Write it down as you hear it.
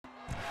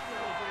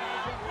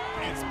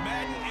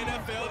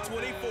NFL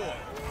 24.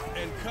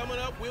 And coming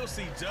up, we'll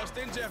see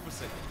Justin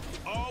Jefferson.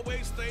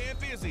 Always staying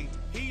busy,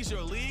 he's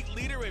your league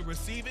leader in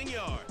receiving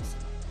yards.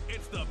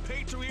 It's the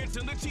Patriots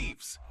and the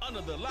Chiefs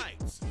under the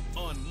lights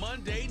on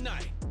Monday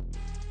night.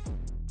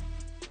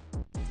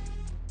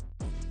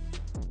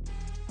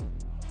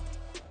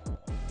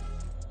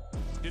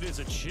 It is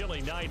a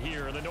chilly night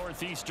here in the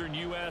northeastern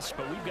U.S.,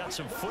 but we've got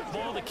some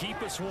football to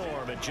keep us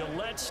warm at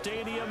Gillette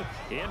Stadium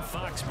in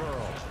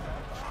Foxborough.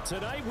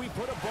 Tonight, we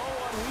put a bow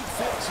on Week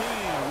 15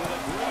 with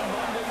a great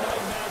Monday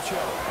night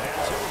matchup,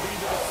 as it will be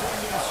the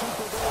defending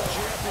Super Bowl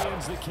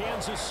champions, the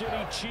Kansas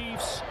City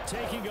Chiefs,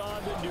 taking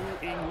on the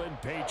New England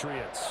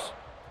Patriots.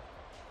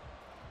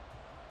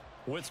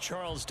 With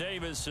Charles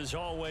Davis, as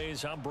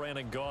always, I'm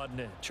Brandon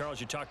Gaudin.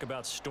 Charles, you talk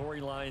about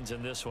storylines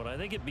in this one. I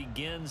think it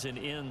begins and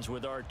ends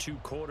with our two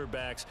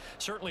quarterbacks,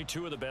 certainly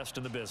two of the best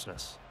in the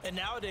business. And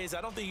nowadays,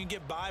 I don't think you can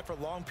get by for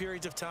long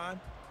periods of time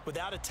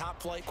without a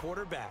top-flight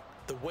quarterback.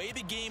 The way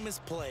the game is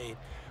played,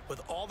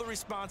 with all the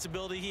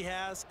responsibility he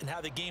has and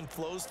how the game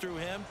flows through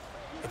him,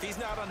 if he's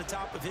not on the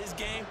top of his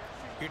game,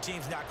 your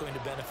team's not going to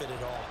benefit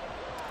at all.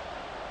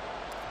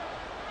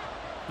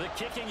 The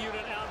kicking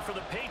unit out for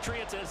the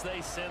Patriots as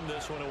they send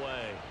this one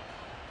away.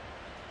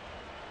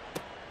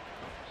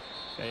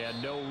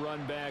 And no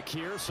run back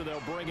here, so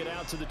they'll bring it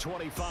out to the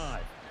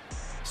 25.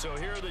 So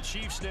here are the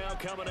Chiefs now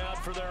coming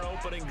out for their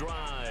opening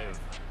drive.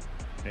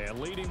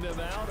 And leading them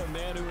out, a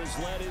man who has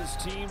led his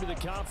team to the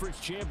conference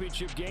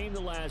championship game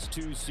the last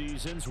 2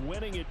 seasons,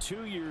 winning it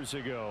 2 years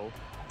ago.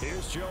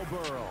 Here's Joe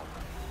Burrow.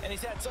 And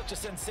he's had such a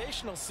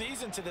sensational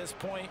season to this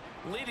point,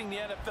 leading the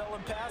NFL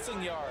in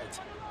passing yards.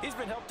 He's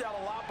been helped out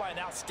a lot by an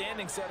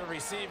outstanding set of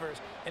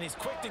receivers, and he's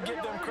quick to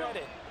give them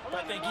credit. But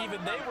I think even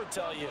they would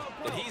tell you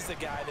that he's the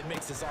guy that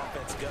makes this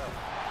offense go.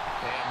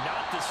 And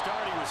not the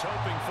start he was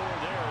hoping for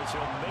there, as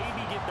he'll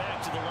maybe get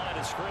back to the line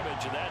of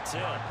scrimmage, and that's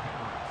it.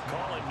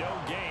 Call it no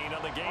gain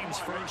on the game's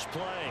first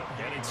play,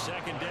 and it's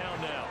second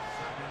down now.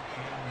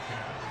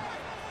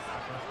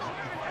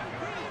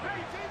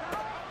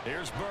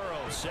 Here's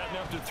Burrow setting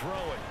up to throw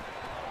it.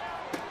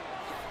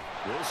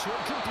 This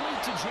one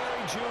complete to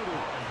Jerry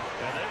Jeudy.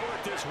 And they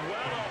work this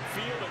well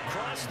upfield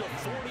across the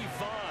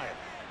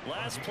 45.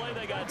 Last play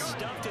they got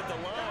stuffed at the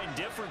line.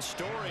 Different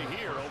story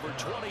here, over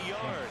 20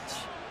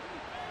 yards.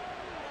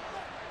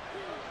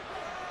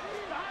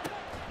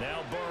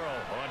 Now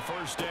Burrow on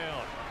first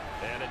down.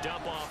 And a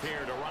dump off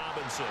here to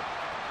Robinson.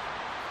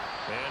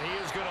 And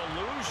he is going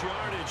to lose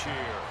yardage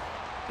here.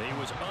 He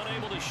was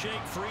unable to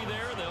shake free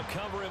there. They'll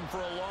cover him for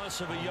a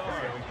loss of a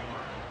yard.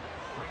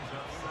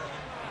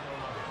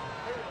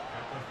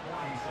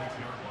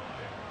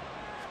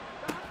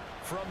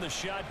 From the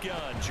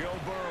shotgun, Joe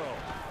Burrow.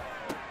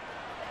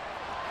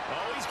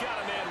 Oh, he's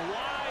got a man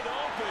wide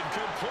open,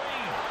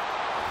 complete.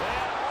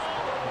 And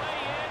all the way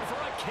in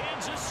for a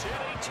Kansas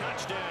City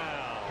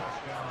touchdown.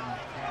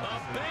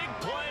 A big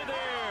play there.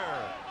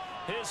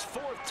 His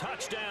 4th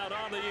touchdown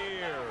on the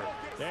year.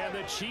 And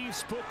the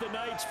Chiefs put the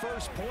night's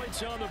first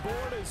points on the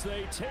board as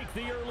they take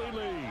the early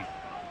lead.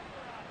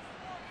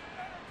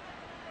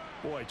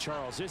 Boy,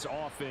 Charles, this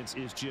offense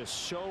is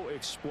just so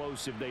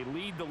explosive. They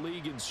lead the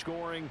league in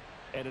scoring,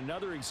 and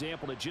another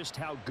example of just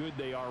how good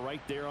they are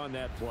right there on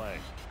that play.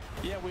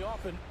 Yeah, we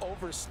often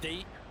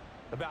overstate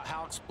about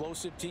how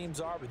explosive teams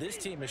are, but this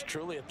team is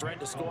truly a threat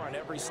to score on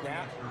every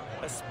snap,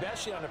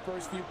 especially on the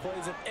first few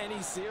plays of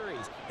any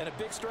series. And a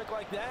big strike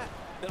like that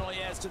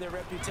only adds to their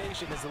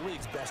reputation as the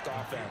league's best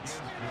offense.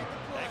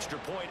 Extra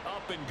point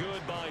up and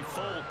good by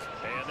Folk,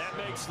 and that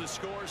makes the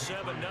score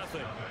 7-0.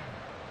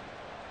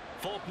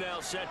 Folk now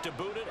set to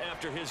boot it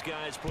after his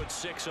guys put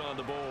 6 on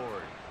the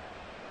board.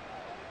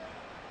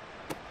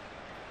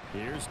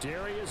 Here's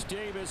Darius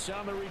Davis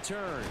on the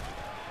return.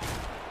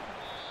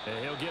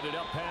 And he'll get it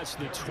up past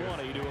the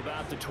 20 to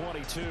about the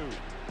 22.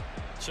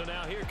 So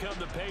now here come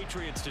the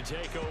Patriots to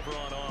take over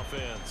on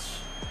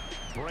offense.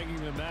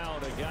 Bringing them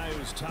out, a guy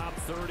who's top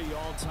 30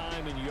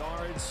 all-time in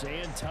yards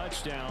and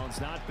touchdowns.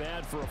 Not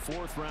bad for a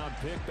 4th-round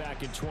pick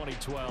back in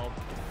 2012.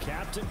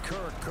 Captain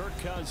Kirk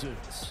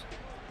Cousins.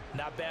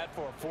 Not bad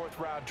for a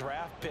 4th-round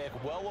draft pick.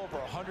 Well over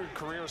 100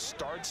 career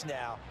starts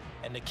now.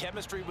 And the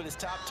chemistry with his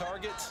top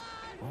targets,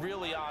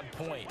 really on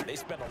point. They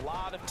spend a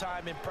lot of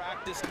time in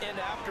practice and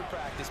after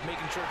practice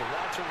making sure the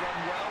routes are run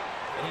well,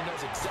 and he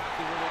knows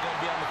exactly where they're going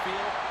to be on the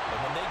field. And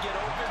when they get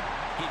open,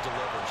 he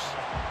delivers.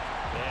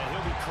 And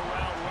he'll be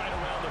corralled right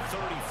around the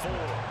 34.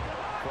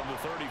 From the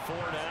 34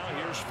 now,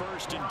 here's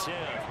 1st and 10.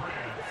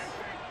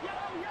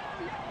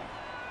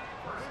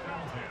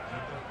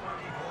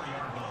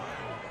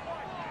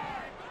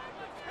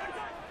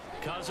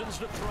 Cousins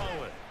to throw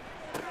it.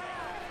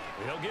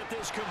 He'll get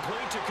this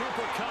complete to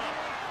Cooper Kupp.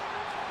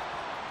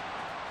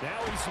 Now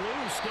he's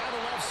loose down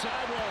the left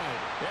sideline.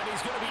 And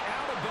he's going to be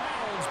out of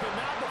bounds, but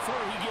not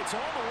before he gets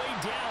all the way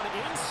down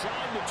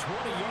inside the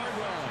 20-yard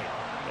line.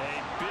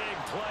 A big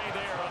play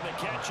there on the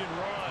catch and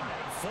run.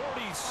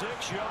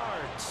 46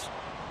 yards.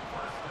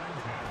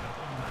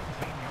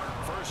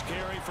 First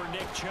carry for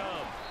Nick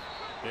Chubb.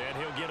 And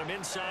he'll get him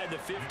inside the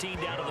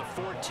 15 down to the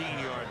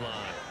 14-yard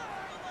line.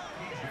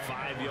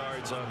 5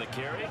 yards on the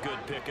carry. Good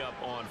pickup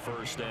on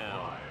first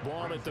down.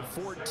 Ball at the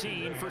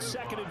 14 for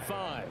 2nd and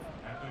 5.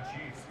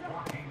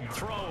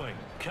 Throwing,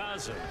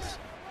 Cousins.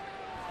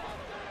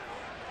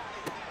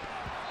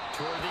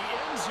 Toward the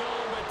end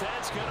zone, but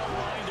that's going to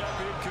wind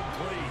up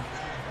incomplete.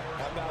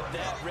 How about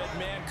that? Red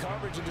man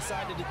coverage and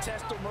decided to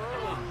test him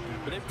early,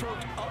 but they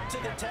proved up to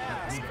the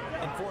task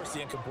and forced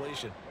the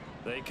incompletion.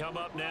 They come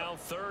up now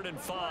 3rd and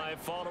 5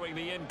 following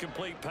the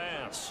incomplete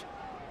pass.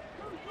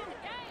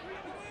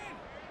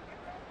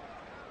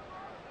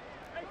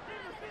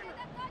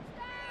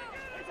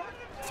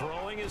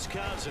 Throwing is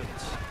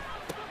Cousins.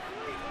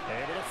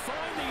 Able to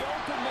find the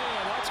open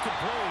man. That's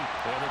complete.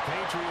 And the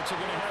Patriots are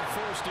going to have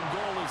 1st and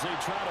goal as they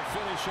try to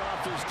finish off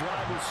this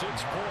drive with 6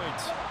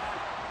 points.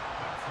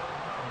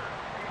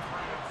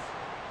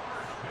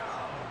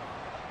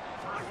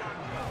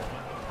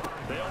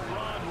 They'll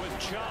run with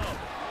Chubb.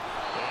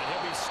 And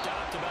he'll be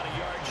stopped about a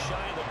yard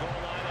shy of the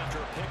goal line after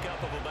a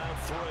pickup of about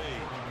 3.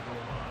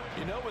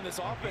 You know, when this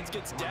offense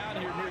gets down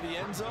here near the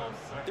end zone,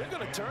 they're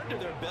going to turn to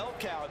their bell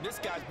cow, and this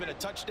guy's been a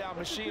touchdown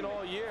machine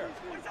all year.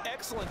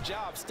 Excellent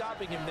job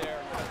stopping him there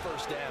on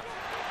 1st down.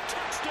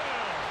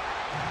 Touchdown!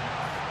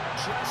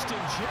 Justin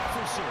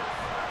Jefferson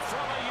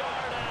from a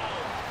yard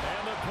out.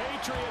 And the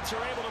Patriots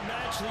are able to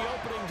match the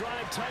opening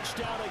drive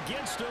touchdown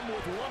against them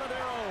with one of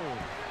their own.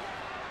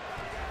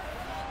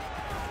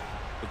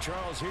 But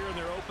Charles, here in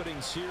their opening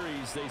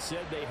series, they said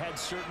they had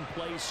certain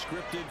plays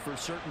scripted for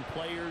certain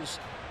players.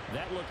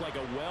 That looked like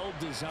a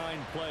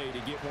well-designed play to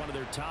get one of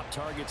their top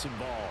targets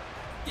involved.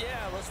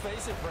 Yeah, let's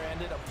face it,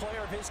 Brandon. A player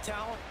of his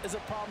talent is a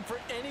problem for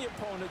any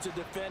opponent to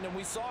defend, and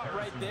we saw it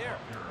right there.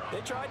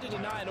 They tried to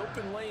deny an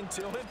open lane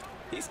to him.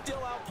 He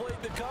still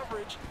outplayed the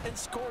coverage and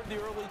scored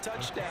the early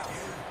touchdown.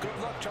 Good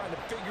luck trying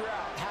to figure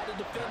out how to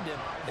defend him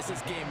as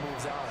this game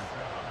moves on.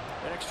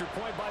 Extra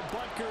point by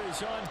Butker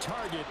is on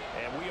target,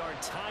 and we are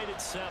tied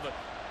at 7.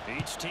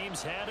 Each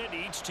team's had it.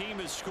 Each team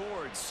has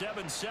scored.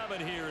 7-7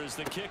 here as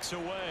the kick's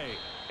away.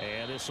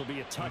 And this will be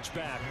a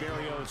touchback.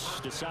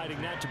 Berrios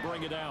deciding not to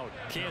bring it out.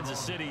 Kansas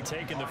City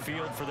taking the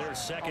field for their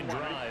 2nd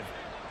drive.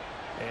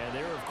 And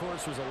there, of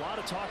course, was a lot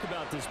of talk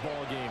about this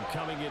ball game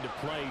coming into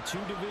play. 2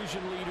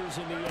 division leaders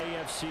in the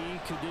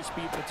AFC. Could this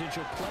be a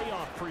potential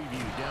playoff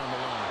preview down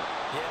the line?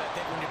 Yeah, I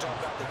think when you're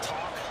talking about the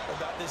talk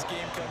about this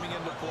game coming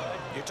into play,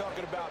 you're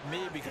talking about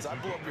me because I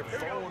blew up your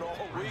phone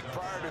all week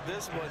prior to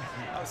this one.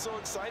 I was so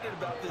excited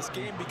about this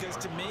game because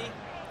to me,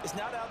 it's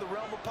not out of the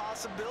realm of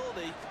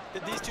possibility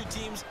that these two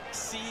teams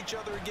see each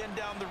other again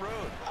down the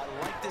road. I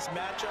like this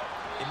matchup.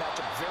 They match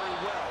up very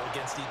well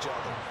against each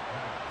other.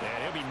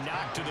 And he'll be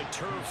knocked to the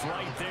turf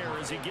right there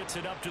as he gets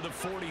it up to the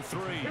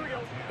 43.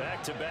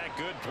 Back-to-back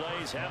good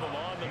plays have him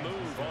on the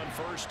move on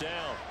 1st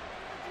down.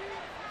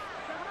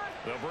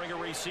 They'll bring a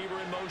receiver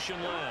in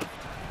motion left.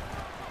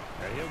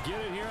 And he'll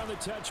get it here on the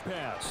touch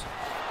pass.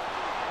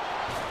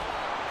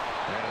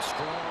 And a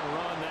strong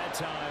run that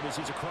time as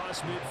he's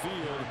across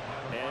midfield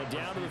and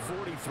down to the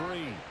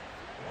 43.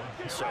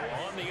 So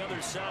on the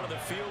other side of the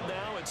field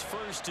now, it's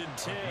 1st and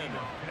 10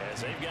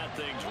 as they've got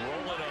things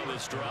rolling on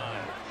this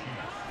drive.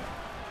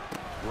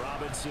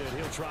 Robinson,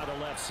 he'll try the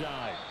left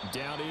side.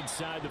 Down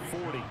inside the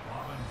 40.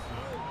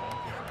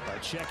 A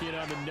check in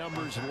on the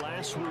numbers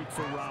last week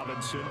for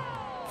Robinson.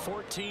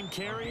 14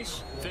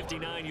 carries,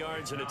 59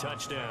 yards, and a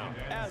touchdown.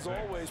 As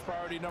always,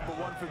 priority number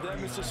 1 for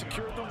them is to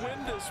secure the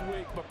win this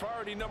week. But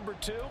priority number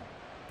 2,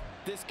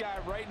 this guy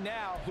right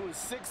now, who is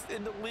 6th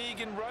in the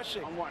league in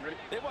rushing.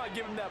 They want to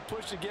give him that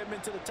push to get him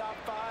into the top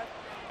 5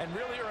 and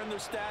really earn their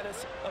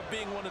status of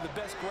being one of the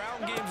best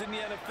ground games in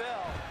the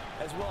NFL,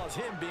 as well as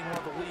him being one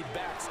of the lead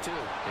backs,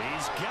 too.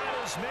 He's got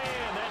his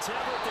man. That's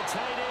Everett, the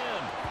tight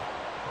end.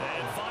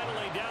 And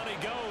finally, down he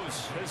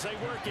goes as they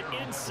work it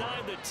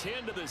inside the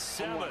 10 to the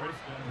 7.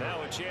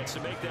 Now a chance to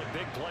make that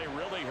big play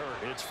really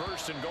hurt. It's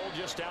 1st and goal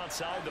just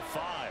outside the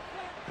 5.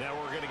 Now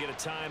we're going to get a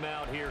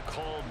timeout here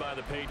called by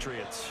the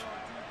Patriots.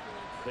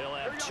 They'll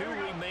have 2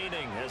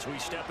 remaining as we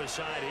step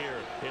aside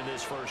here in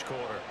this 1st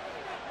quarter.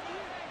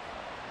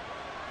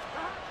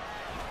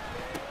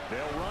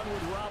 They'll run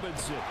with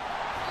Robinson.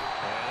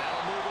 And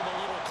that'll move him a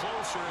little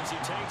closer as he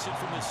takes it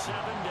from the 7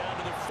 down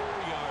to the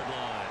 4-yard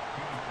line.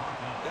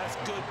 That's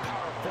good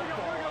power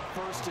football on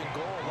 1st and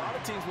goal. A lot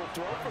of teams will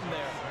throw from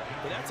there,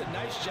 but that's a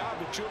nice job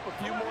to chew up a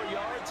few more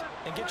yards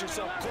and get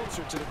yourself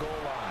closer to the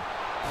goal line.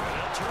 And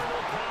a turn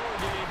of power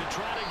game to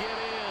try to get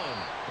in.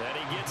 And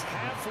he gets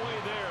halfway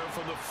there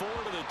from the 4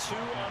 to the 2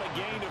 on a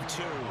gain of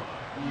 2.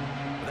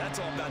 That's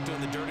all about doing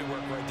the dirty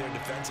work right there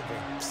defensively.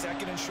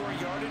 2nd and short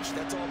yardage,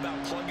 that's all about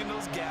plugging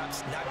those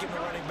gaps, not giving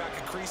the running back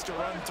a crease to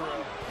run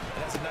through. And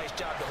that's a nice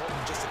job to hold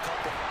him just a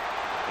couple.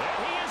 And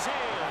he is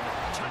in.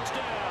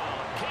 Touchdown,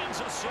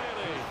 Kansas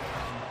City.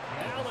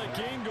 Alec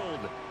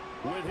Ingold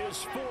with his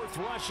 4th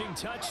rushing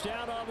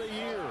touchdown on the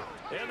year.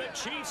 And the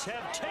Chiefs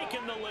have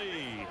taken the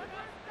lead.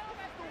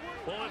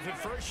 Well, if at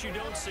first you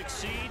don't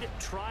succeed,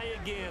 try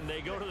again.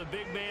 They go to the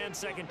big man.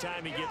 2nd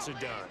time he gets it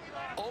done.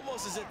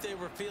 Almost as if they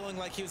were feeling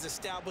like he was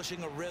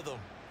establishing a rhythm.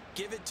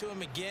 give it to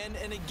him again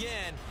and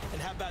again,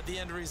 and how about the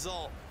end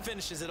result?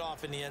 Finishes it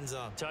off in the end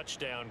zone.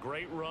 Touchdown,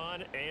 great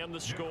run, and the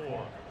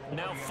score.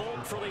 Now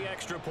Folk for the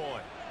extra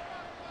point.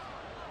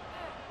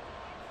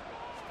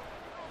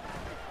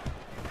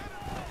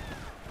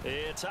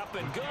 It's up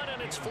and good,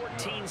 and it's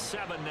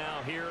 14-7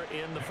 now here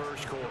in the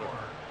first quarter.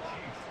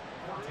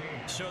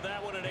 So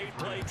that one, an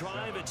 8-play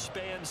drive. It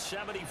spans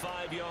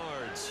 75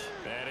 yards.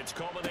 And it's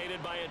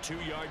culminated by a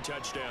 2-yard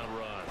touchdown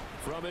run.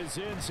 From his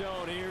end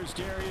zone, here's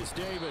Darius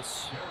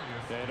Davis.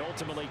 And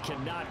ultimately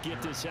cannot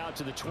get this out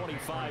to the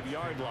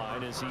 25-yard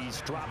line as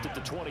he's dropped at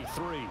the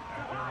 23.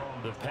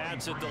 The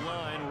Pats at the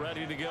line,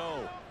 ready to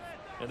go.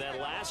 And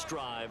that last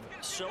drive,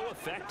 so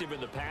effective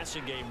in the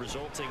passing game,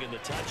 resulting in the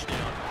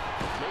touchdown.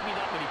 Maybe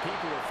not many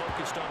people were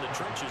focused on the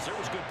trenches. There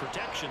was good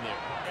protection there.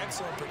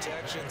 Excellent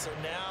protection. So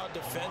now,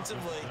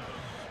 defensively,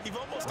 you've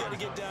almost got to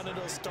get down to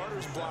those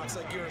starters blocks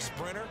like you're a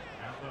sprinter.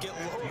 Get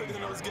lower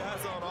than those guys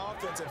on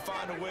offense and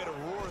find a way to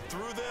roar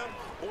through them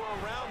or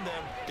around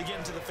them to get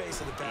into the face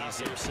of the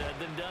passer. Easier said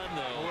than done,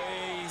 though.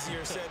 Way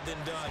easier said than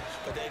done.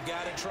 But they've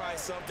got to try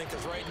something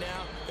because right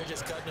now, they're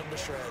just cutting them to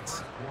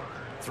shreds.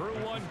 Through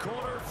one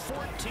quarter,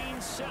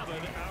 14-7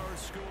 our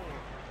score.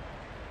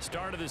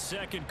 Start of the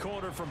second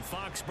quarter from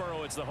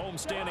Foxborough. It's the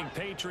homestanding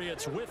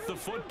Patriots with the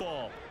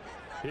football.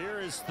 Here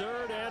is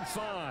 3rd and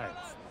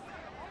 5.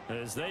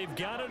 As they've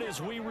got it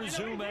as we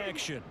resume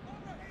action.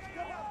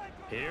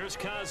 Here's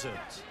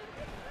Cousins.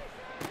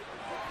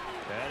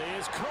 That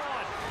is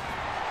caught.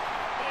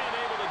 And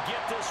able to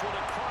get this one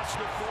across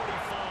the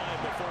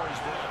 45 before he's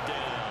brought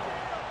down.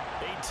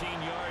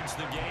 18 yards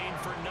the gain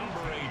for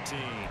number 18.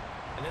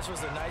 And this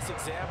was a nice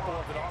example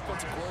of an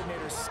offensive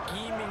coordinator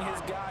scheming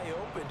his guy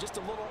open. Just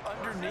a little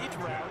underneath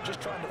route, just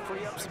trying to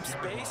free up some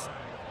space.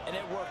 And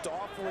it worked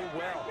awfully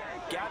well.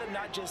 Got him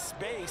not just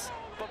space,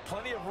 but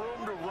plenty of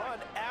room to run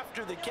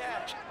after the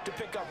catch to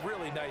pick up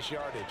really nice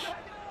yardage.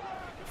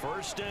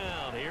 First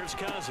down, here's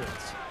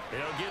Cousins.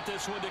 He'll get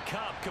this one to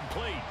Cup,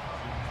 complete.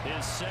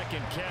 His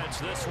second catch,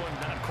 this one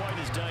not quite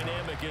as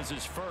dynamic as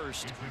his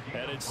first,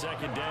 and it's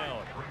second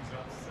down.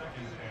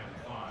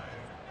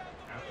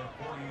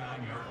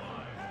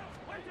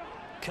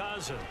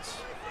 Cousins.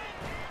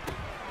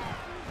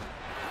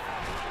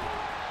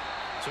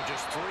 So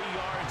just 3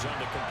 yards on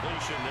the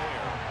completion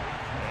there.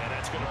 And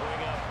that's going to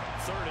bring up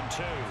 3rd and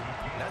 2.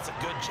 That's a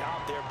good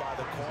job there by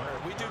the corner.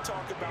 We do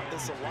talk about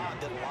this a lot,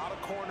 that a lot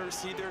of corners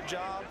see their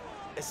job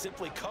as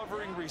simply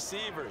covering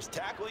receivers.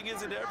 Tackling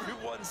isn't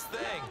everyone's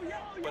thing.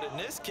 But in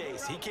this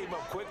case, he came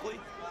up quickly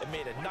and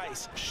made a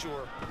nice,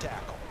 sure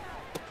tackle.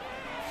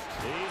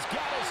 He's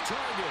got his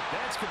target.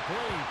 That's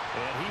complete.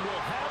 And he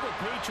will have the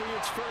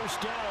Patriots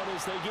first down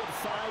as they get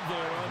 5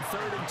 there on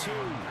 3rd and 2.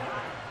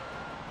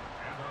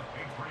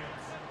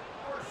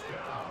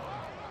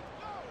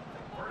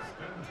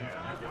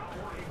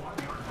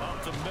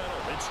 Up the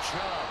middle, it's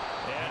Chubb.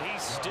 And he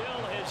still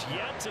has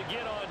yet to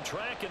get on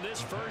track in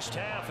this first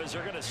half as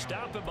they're going to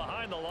stop him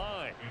behind the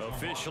line.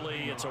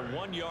 Officially, it's a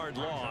 1-yard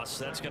loss.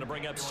 That's going to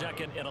bring up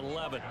 2nd and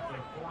 11.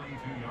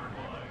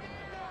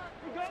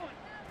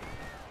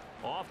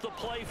 Off the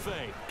play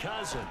fake,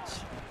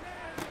 Cousins.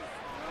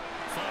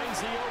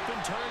 Finds the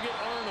open target,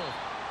 Arnold.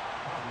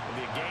 It'll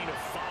be a gain of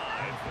 5.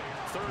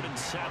 3rd and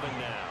 7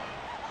 now.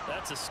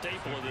 That's a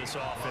staple of this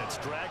offense.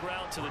 Drag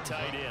route to the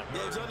tight end.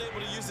 Yeah, he's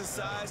unable to use his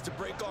size to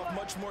break off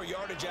much more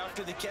yardage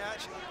after the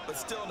catch, but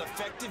still an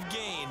effective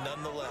gain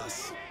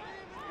nonetheless.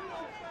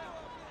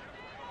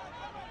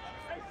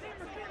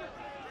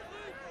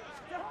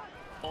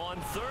 On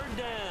 3rd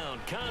down,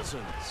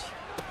 Cousins.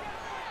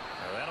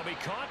 Now that'll be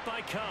caught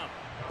by Cup.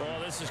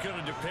 Well, this is going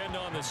to depend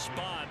on the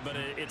spot, but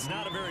it's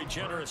not a very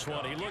generous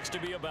one. He looks to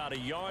be about a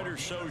yard or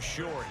so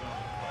short.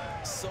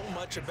 So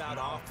much about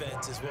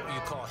offense is what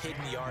you call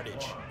hidden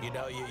yardage. You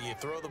know, you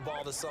throw the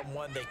ball to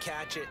someone, they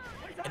catch it,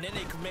 and then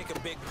they can make a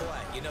big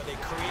play. You know, they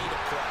create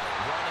a play,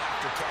 run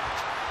after catch.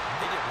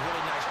 They did a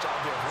really nice job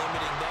there of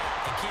limiting that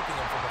and keeping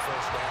him from the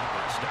first down.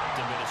 Stopped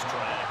him in his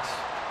tracks.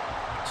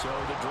 So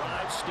the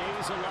drive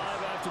stays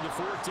alive after the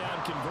 4th down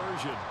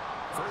conversion.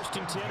 1st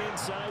and 10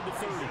 inside the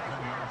 30.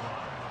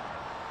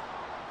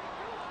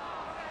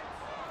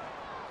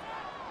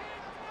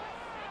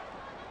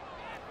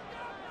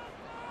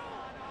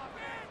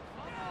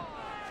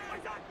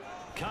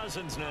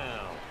 Cousins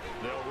now.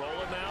 They'll roll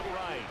him out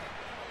right.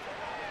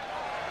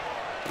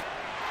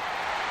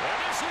 And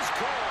this is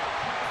caught.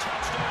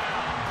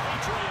 Touchdown,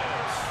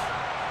 Patriots.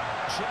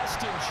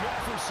 Justin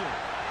Jefferson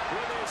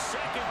with his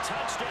 2nd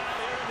touchdown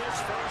here in this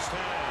first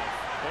half.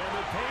 And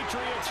the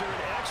Patriots are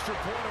an extra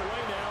point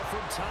away now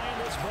from tying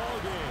this ball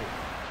game.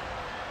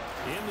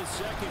 In the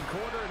second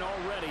quarter, and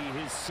already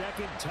his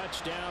 2nd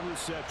touchdown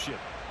reception.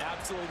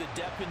 Absolutely the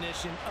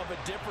definition of a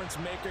difference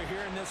maker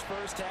here in this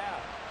first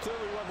half.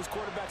 Clearly one of his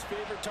quarterback's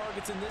favorite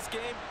targets in this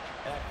game,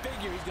 and I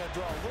figure he's going to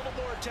draw a little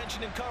more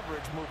attention and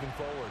coverage moving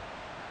forward.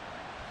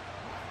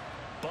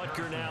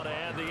 Butker now to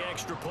add the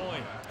extra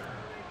point.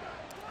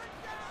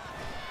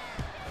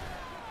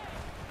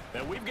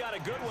 And we've got a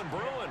good one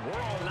brewing.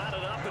 We're all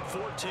knotted up at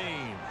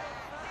 14.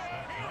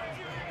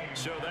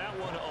 So that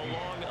one a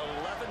long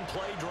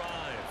 11-play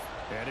drive.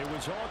 And it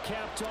was all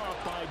capped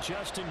off by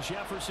Justin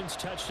Jefferson's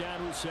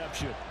touchdown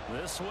reception.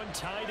 This one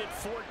tied at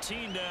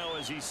 14 now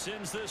as he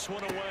sends this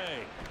one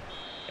away.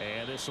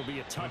 And this will be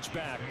a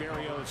touchback.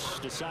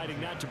 Berrios deciding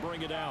not to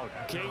bring it out.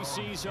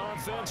 KC's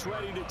offense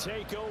ready to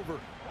take over.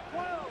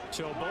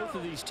 So both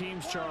of these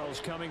teams, Charles,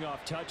 coming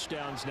off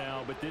touchdowns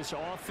now, but this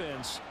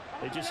offense,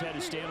 they just had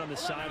to stand on the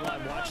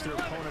sideline, watch their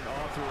opponent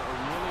author a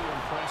really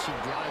impressive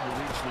drive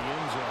to reach the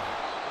end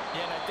zone.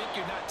 Yeah, and I think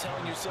you're not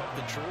telling yourself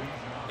the truth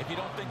if you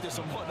don't think there's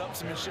some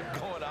one-upsmanship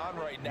going on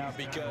right now,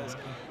 because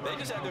they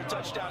just had their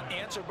touchdown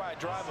answered by a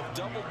drive of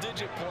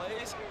double-digit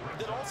plays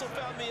that also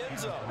found the end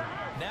zone.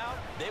 Now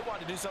they want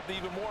to do something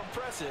even more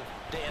impressive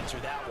to answer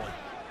that one.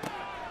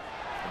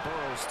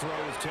 Burrow's throw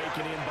is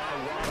taken in by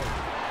Waddle.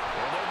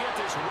 And they'll get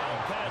this well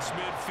past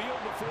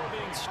midfield before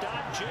being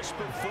stopped just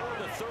before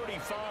the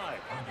 35.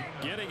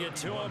 Getting it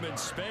to him in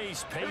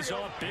space pays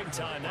off big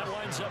time. That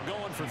winds up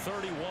going for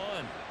 31.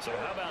 So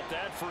how about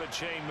that for a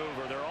chain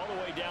mover? They're all the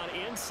way down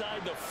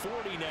inside the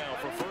 40 now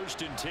for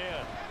 1st and 10.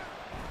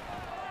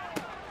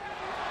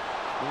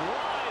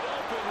 Wide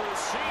open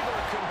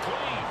receiver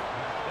complete.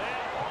 And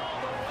all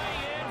the way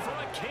in for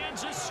a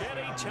Kansas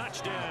City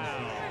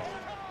touchdown.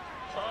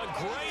 A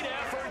great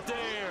effort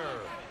there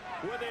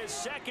with his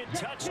second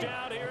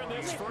touchdown here in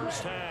this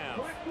first half.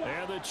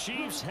 And the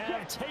Chiefs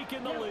have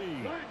taken the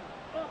lead.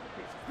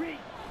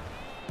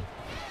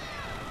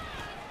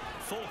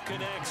 Folk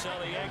connects on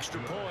the extra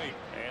point,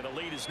 and the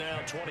lead is now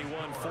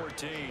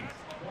 21-14.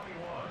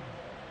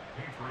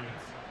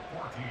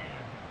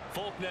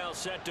 Folk now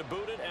set to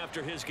boot it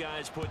after his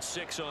guys put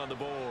 6 on the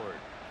board.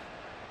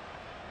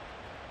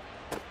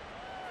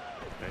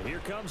 And here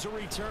comes a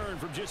return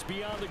from just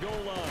beyond the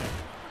goal line.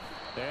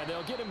 And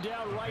they'll get him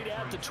down right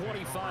at the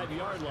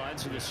 25-yard line,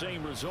 so the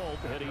same result,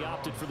 and he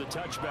opted for the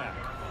touchback.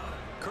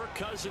 Kirk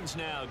Cousins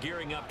now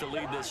gearing up to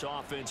lead this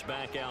offense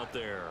back out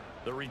there.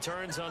 The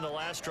returns on the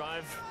last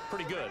drive,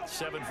 pretty good.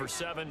 7 for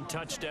 7,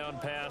 touchdown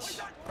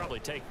pass. Probably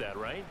take that,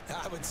 right?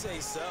 I would say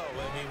so.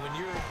 I mean, when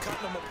you're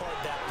cutting them apart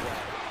that way,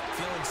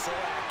 feeling so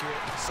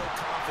accurate, so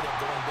confident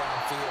going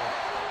downfield,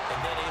 and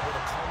then able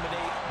to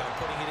culminate by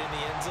putting it in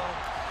the end zone,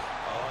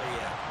 oh,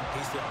 yeah,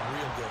 he's feeling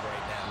real good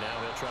right now. Now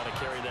he'll try to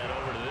carry that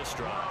over to this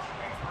drive.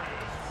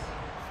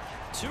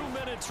 2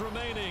 minutes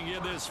remaining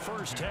in this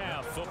first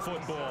half of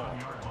football.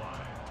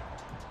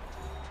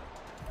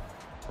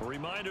 A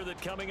reminder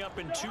that coming up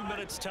in 2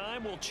 minutes'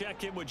 time, we'll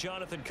check in with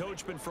Jonathan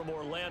Coachman from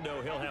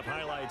Orlando. He'll have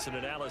highlights and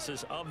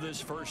analysis of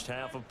this first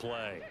half of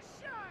play.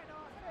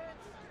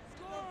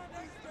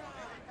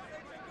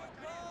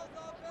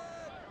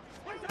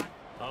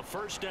 A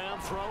first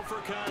down throw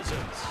for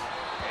Cousins.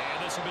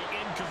 And this will be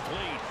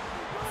incomplete.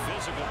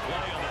 Physical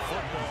play on the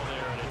football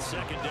there, and it's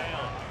 2nd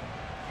down.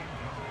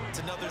 It's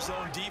another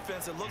zone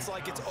defense. It looks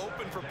like it's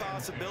open for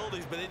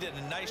possibilities, but they did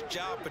a nice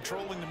job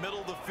patrolling the middle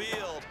of the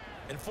field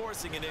and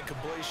forcing an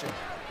incompletion.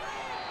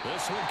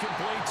 This one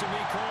complete to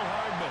Mecole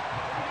Hardman.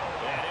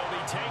 And he'll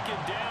be taken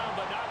down,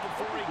 but not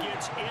before he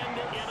gets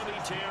into enemy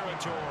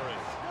territory.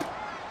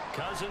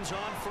 Cousins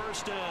on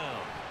 1st down.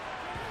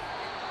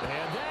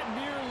 And that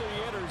nearly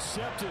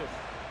intercepted.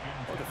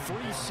 The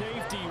free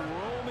safety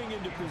roaming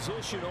into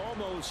position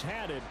almost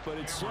had it, but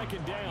it's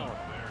 2nd down.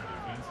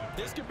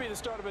 This could be the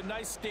start of a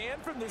nice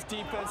stand from this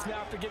defense now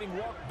after getting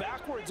walked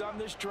backwards on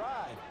this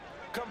drive.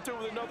 Come through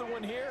with another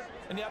one here,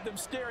 and you have them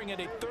staring at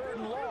a 3rd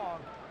and long,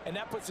 and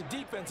that puts the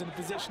defense in a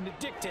position to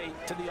dictate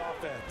to the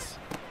offense.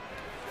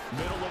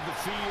 Middle of the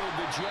field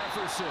to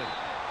Jefferson.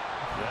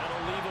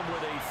 That'll leave them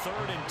with a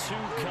 3rd and 2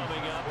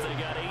 coming up. They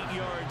got 8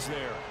 yards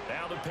there.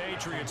 Now the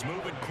Patriots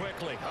moving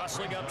quickly,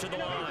 hustling up to the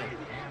line.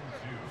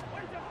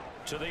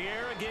 To the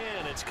air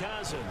again, it's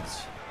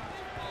Cousins.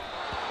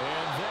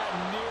 And that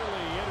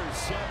nearly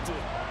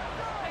intercepted.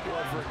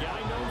 Well, for a guy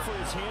known for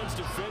his hands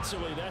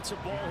defensively, that's a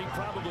ball he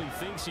probably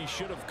thinks he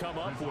should have come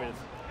up with.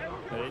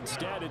 And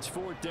instead, it's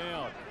 4th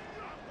down.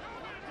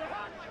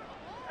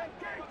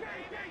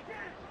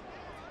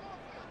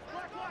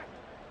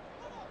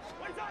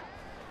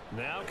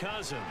 Now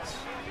Cousins.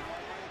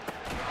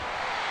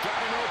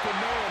 Got an open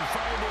man,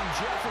 finding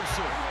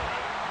Jefferson.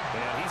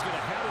 And he's going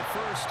to have a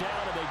 1st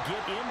down, and they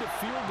get into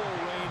field goal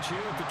range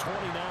here at the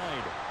 29.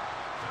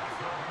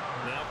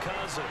 Now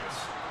Cousins.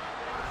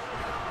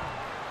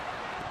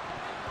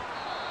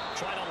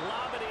 Trying to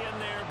lob it in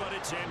there, but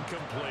it's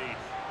incomplete.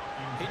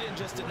 He didn't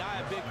just deny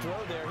a big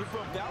throw there. He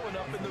broke that one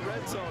up in the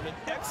red zone. An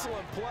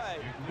excellent play,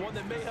 one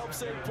that may help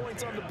save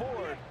points on the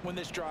board when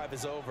this drive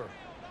is over.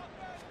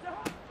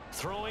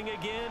 Throwing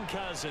again,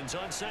 Cousins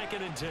on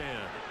 2nd and 10.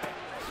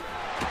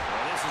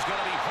 And this is going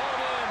to be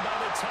hauled in by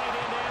the tight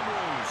end,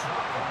 Andrews.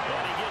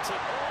 And he gets it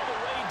all the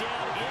way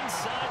down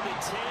inside the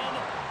 10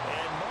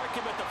 and mark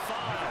him at the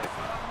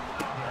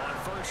 5. On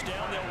 1st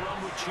down, they'll run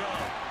with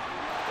Chubb.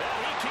 And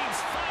he keeps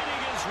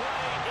fighting his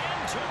way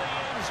into the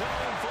end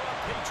zone for a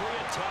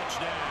Patriot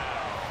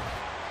touchdown.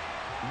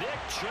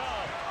 Nick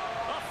Chubb,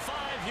 a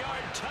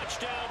 5-yard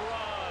touchdown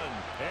run.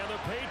 And the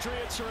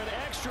Patriots are an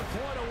extra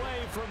point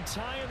away from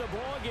tying the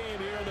ball game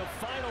here in the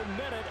final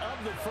minute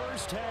of the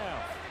first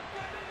half.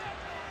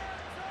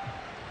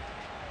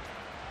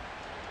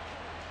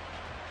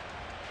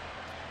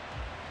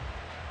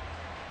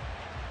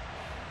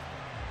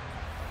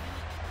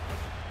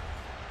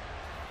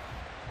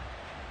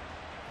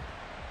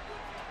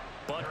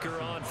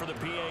 Butker on for the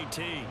PAT.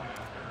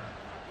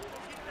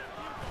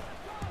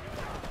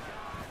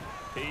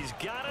 He's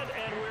got it,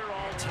 and we're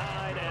all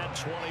tied at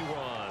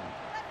 21.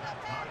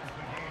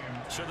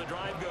 So the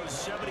drive goes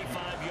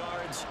 75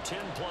 yards, 10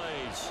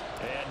 plays.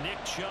 And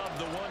Nick Chubb,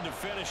 the one to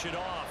finish it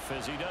off,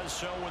 as he does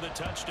so with a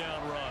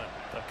touchdown run.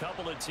 A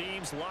couple of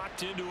teams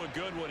locked into a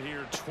good one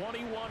here.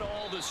 21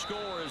 all the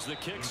score as the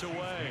kick's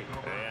away.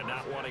 And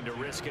not wanting to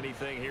risk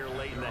anything here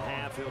late in the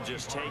half, he'll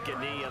just take a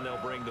knee, and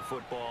they'll bring the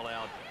football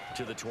out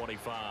to the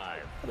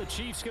 25. The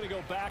Chiefs going to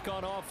go back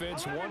on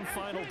offense one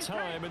final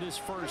time in this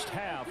first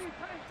half.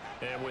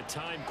 And with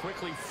time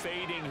quickly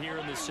fading here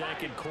in the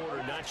second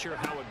quarter, not sure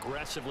how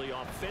aggressively,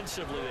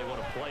 offensively they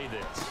want to play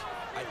this.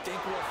 I think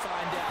we'll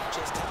find out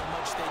just how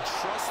much they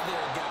trust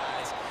their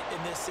guys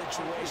in this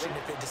situation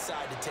if they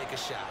decide to take a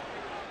shot.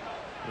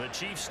 The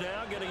Chiefs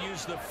now going to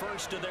use the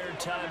first of their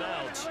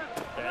timeouts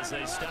as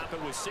they stop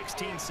it with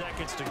 16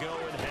 seconds to go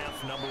in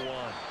half number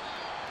one.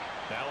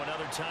 Now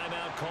another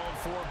timeout called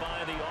for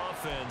by the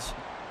offense.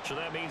 So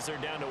that means they're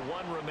down to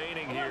one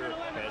remaining here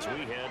as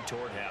we head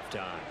toward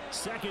halftime.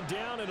 Second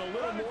down and a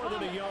little more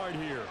than a yard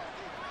here.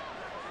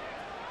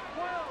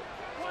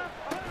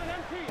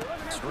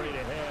 Straight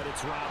ahead,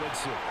 it's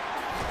Robinson.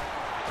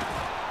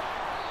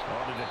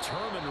 On a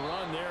determined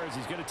run there as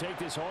he's going to take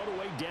this all the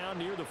way down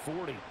near the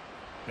 40.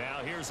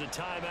 Now here's a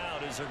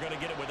timeout as they're going to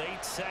get it with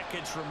 8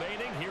 seconds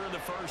remaining here in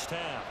the first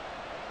half.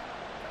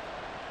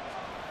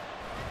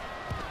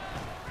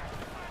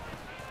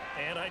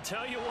 And I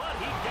tell you what,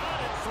 he got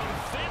it from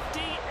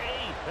 58.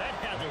 That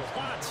had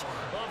lots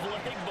of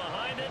leg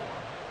behind it.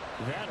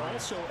 That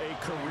also a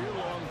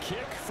career-long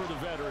kick for the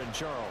veteran,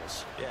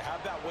 Charles. Yeah, how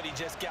about what he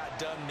just got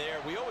done there?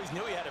 We always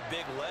knew he had a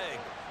big leg,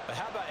 but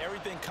how about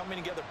everything coming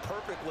together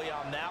perfectly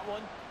on that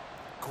one?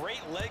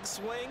 Great leg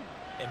swing,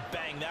 and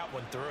bang that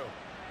one through.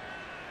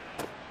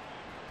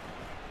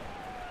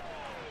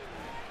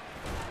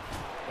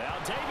 Now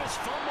Davis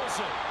fumbles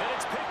it, and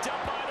it's picked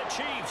up by the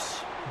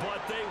Chiefs.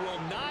 But they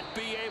will not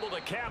be able to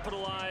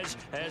capitalize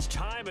as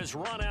time has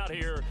run out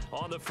here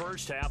on the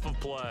first half of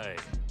play.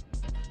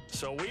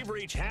 So we've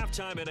reached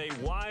halftime in a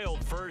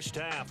wild first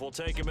half. We'll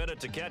take a minute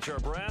to catch our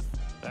breath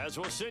as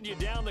we'll send you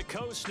down the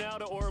coast now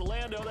to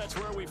Orlando. That's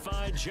where we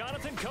find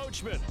Jonathan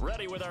Coachman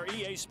ready with our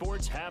EA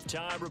Sports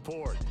Halftime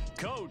Report.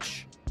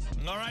 Coach.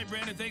 All right,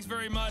 Brandon, thanks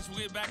very much. We'll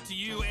get back to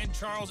you and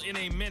Charles in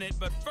a minute.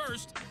 But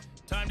first,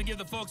 time to give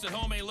the folks at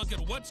home a look at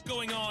what's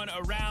going on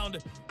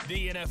around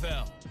the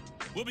NFL.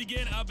 We'll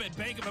begin up at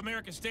Bank of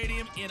America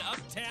Stadium in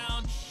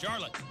Uptown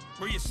Charlotte,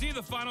 where you see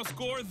the final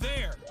score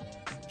there.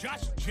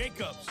 Josh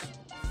Jacobs,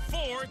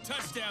 4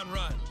 touchdown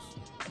runs.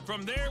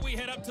 From there, we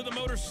head up to the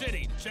Motor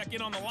City to check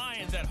in on the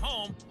Lions at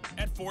home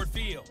at Ford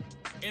Field.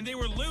 And they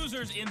were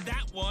losers in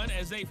that one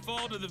as they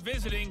fall to the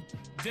visiting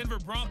Denver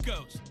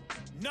Broncos.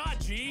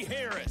 Najee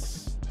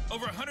Harris,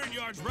 over 100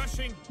 yards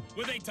rushing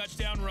with a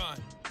touchdown run.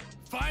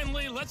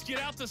 Finally, let's get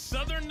out to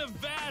Southern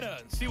Nevada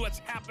and see what's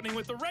happening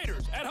with the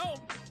Raiders at home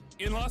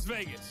in Las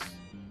Vegas.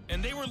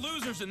 And they were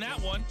losers in that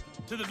one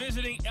to the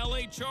visiting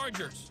LA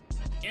Chargers.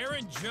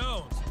 Aaron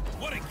Jones,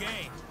 what a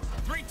game.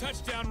 3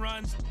 touchdown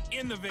runs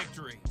in the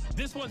victory.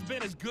 This one's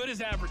been as good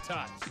as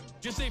advertised.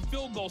 Just a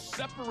field goal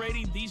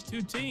separating these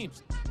two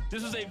teams.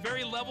 This is a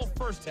very level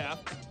first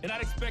half, and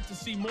I'd expect to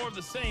see more of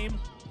the same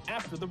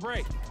after the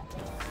break.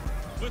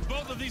 With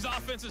both of these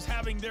offenses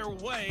having their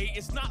way,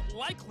 it's not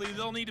likely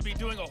they'll need to be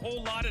doing a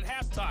whole lot at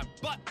halftime.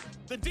 But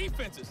the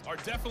defenses are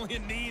definitely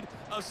in need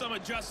of some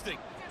adjusting.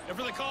 And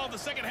for the call of the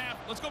second half,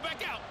 let's go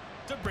back out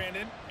to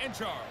Brandon and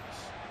Charles.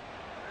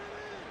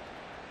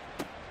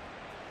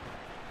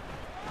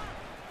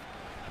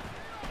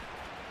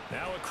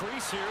 Now a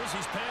crease here as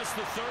he's past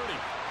the 30.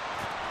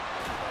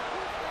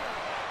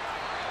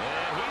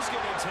 And he's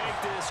going to take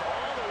this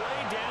all the way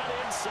down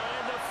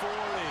inside the 40.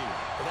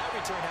 Well, that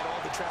return had all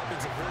the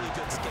trappings of really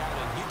good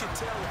scouting. You could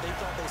tell when they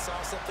thought they saw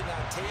something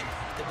on tape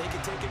that they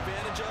could take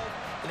advantage of,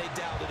 and they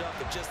dialed it up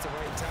at just the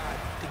right time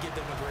to give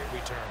them a great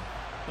return.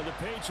 And the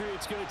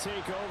Patriots going to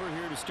take over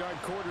here to start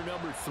quarter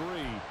number 3.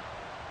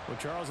 Well,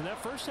 Charles, in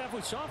that first half, we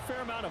saw a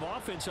fair amount of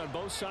offense on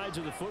both sides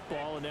of the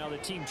football, and now the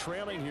team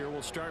trailing here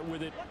will start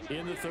with it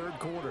in the third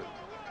quarter.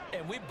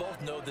 And we both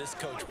know this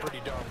coach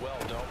pretty darn well,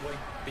 don't we?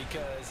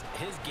 Because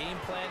his game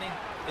planning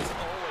is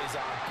always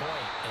on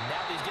point. And now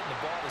that he's getting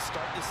the ball to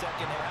start the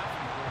second half,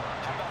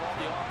 how about all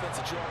the offense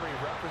that you already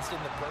referenced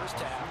in the first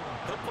half?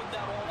 He'll put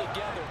that all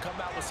together and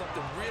come out with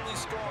something really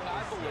strong,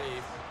 I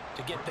believe,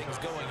 to get things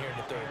going here in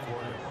the third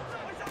quarter.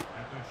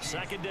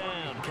 Second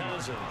down,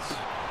 Cousins.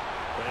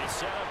 They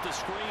set up the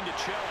screen to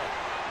Chubb.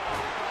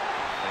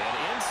 And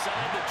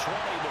inside the 20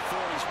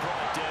 before he's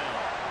brought down.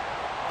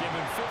 Give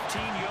him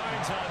 15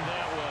 yards on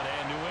that one,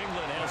 and New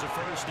England has a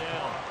first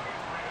down.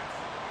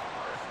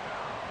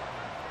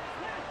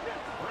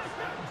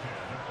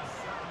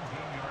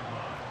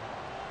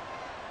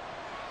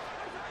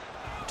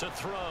 To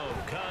throw,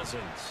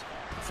 Cousins.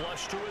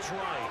 Flush to his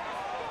right.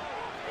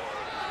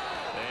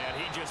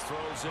 And he just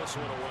throws this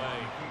one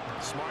away.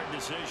 Smart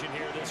decision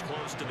here this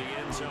close to the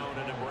end zone,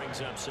 and it brings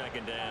up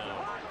second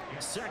down.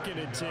 2nd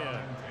and 10.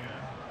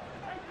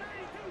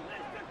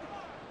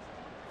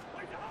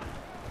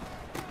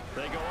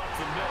 They go up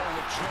the middle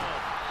with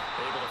Chubb.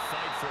 Able to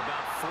fight for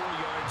about 4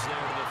 yards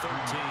there to the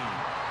 13.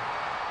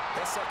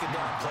 That second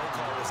down play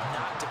call was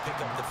not to pick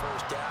up the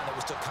first down. It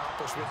was to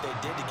accomplish what they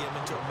did to get them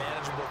into a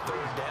manageable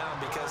 3rd down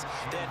because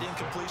they had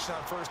incompletion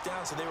on 1st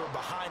down, so they were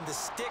behind the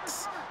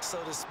sticks,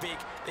 so to speak.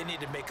 They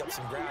needed to make up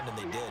some ground, and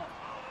they did.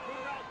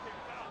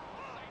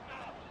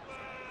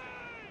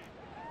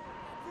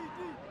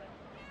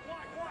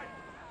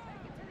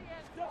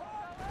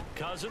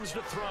 Cousins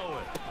to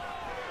throw it.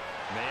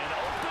 Man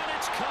open,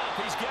 it's Cup.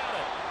 He's got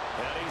it.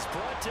 And he's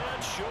brought down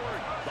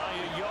short by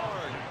a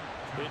yard.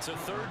 It's a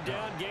 3rd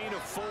down gain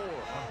of 4.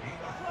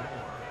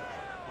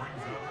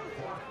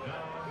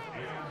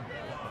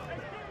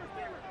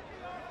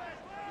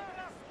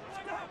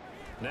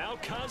 Now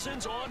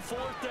Cousins on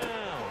 4th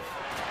down.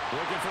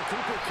 Looking for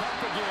Cooper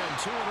Kupp again,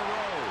 2 in a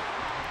row.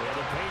 And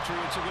the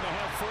Patriots are going to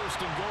have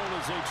 1st and goal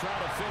as they try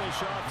to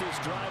finish off this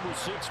drive with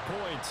 6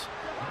 points.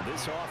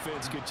 This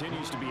offense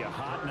continues to be a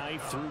hot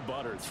knife through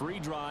butter. 3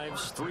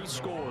 drives, 3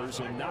 scores,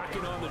 and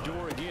knocking on the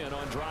door again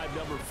on drive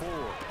number 4.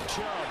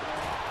 Chubb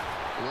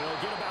will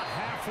get about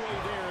halfway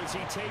there as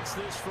he takes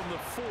this from the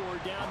 4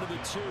 down to the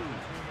 2.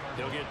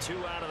 He'll get 2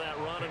 out of that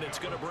run, and it's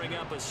going to bring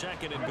up a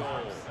 2nd and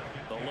goal.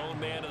 The lone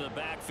man in the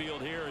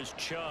backfield here is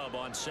Chubb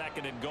on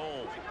 2nd and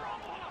goal.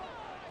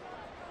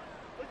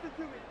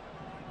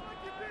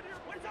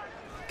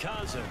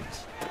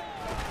 Cousins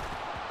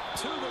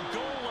to the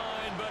goal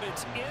line, but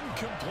it's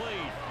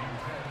incomplete.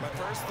 My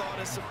first thought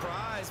is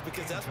surprise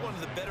because that's one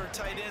of the better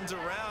tight ends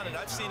around, and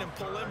I've seen him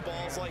pull in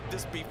balls like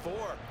this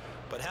before.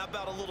 But how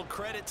about a little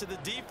credit to the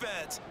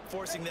defense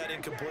forcing that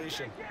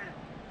incompletion?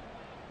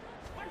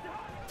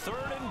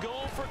 3rd and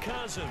goal for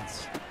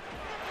Cousins.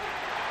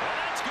 And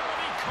that's going to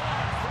be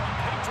caught for a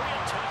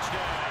Patriot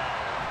touchdown.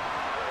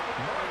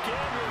 Mark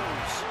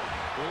Andrews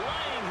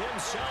laying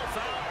himself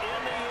out in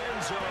the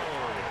end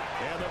zone.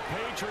 And the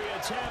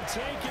Patriots have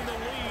taken the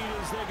lead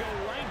as they go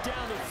right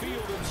down the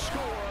field and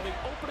score on the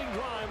opening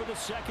drive of the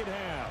 2nd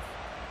half.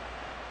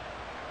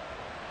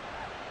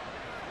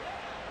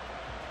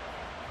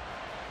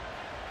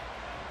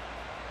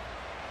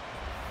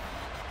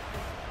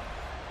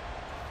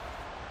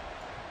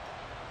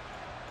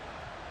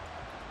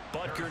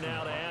 Butker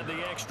now to add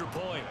the extra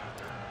point.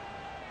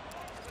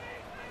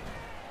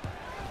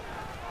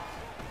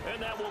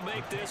 And that will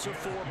make this a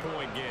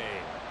 4-point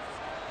game.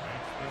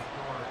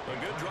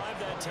 A good drive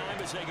that time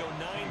as they go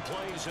 9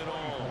 plays in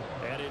all.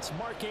 And it's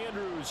Mark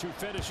Andrews who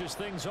finishes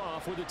things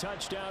off with a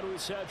touchdown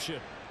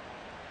reception.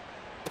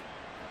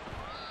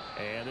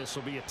 And this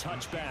will be a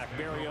touchback.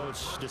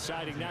 Berrios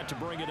deciding not to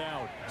bring it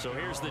out. So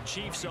here's the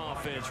Chiefs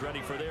offense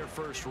ready for their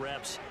first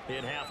reps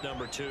in half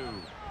number 2.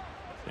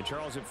 And,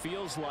 Charles, it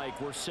feels like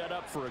we're set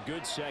up for a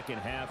good second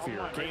half here.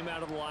 Came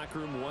out of the locker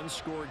room,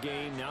 1-score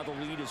game. Now the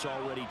lead has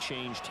already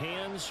changed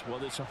hands. Well,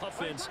 this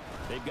offense,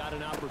 they've got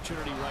an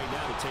opportunity right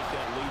now to take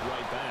that lead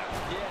right back.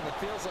 Yeah, and it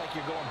feels like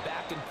you're going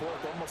back and forth,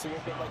 almost a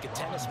little bit like a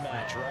tennis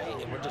match, right?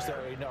 And we're just,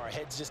 our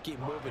heads just keep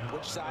moving.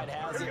 Which side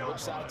has it? Which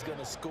side's going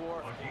to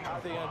score? How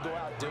are they going to go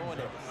out doing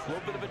it? A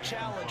little bit of a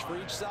challenge for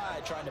each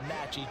side, trying to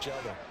match each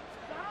other.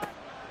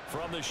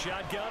 From the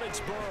shotgun, it's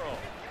Burrow.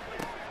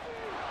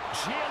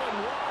 Jalen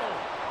Waddle.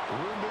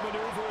 Room to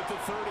maneuver at the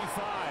 35.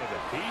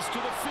 He's to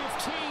the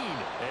 15.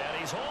 And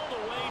he's all the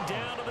way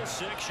down to the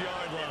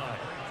 6-yard line.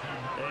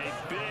 A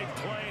big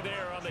play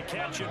there on the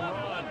catch and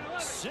run.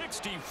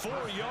 64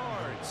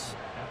 yards.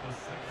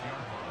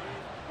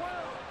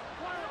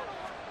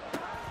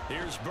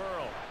 Here's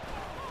Burrow.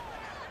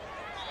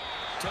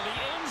 To the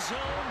end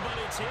zone, but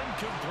it's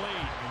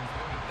incomplete.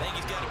 I think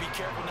he's got to be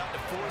careful not to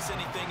force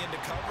anything into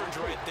coverage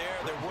right there.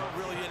 There weren't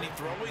really any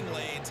throwing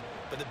lanes.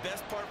 But the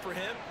best part for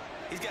him,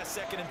 he's got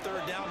 2nd and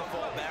 3rd down to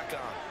fall back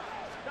on.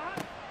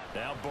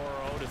 Now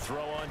Burrow to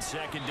throw on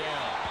 2nd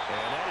down.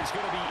 And that is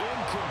going to be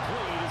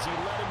incomplete as he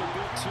let him a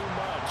bit too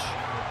much.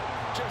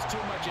 Just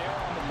too much air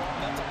on the ball.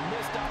 That's a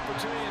missed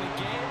opportunity in a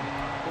game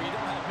where you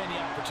don't have many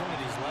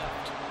opportunities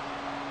left.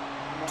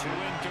 2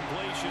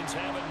 incompletions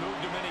haven't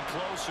moved him any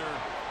closer.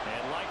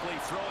 And likely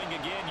throwing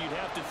again, you'd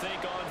have to think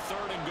on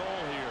 3rd and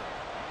goal here.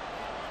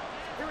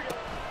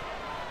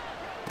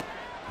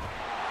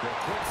 The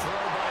quick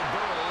throw by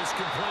Burrow is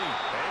complete.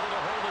 Able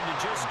to hold him to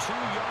just 2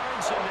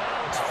 yards, and now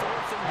it's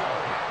 4th and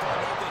goal.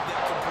 I think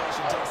that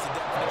completion takes the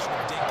definition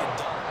of dink and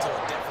dunk to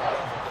a different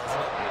level,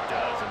 doesn't it? It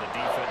does, and the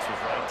defense was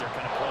right there,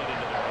 kind of played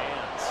into their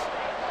hands.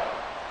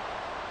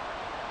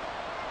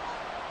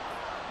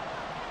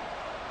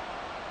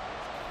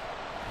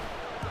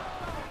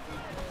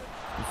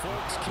 The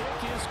Folks' kick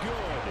is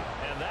good,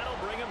 and that'll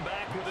bring him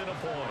back within a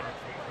point.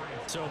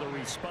 So the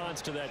response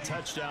to that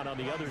touchdown on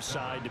the other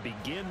side to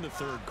begin the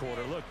 3rd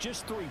quarter. Look,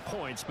 just 3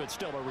 points, but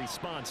still a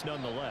response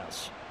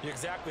nonetheless. You're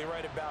exactly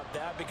right about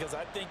that because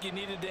I think you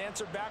needed to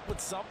answer back with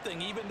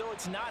something, even though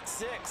it's not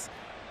 6.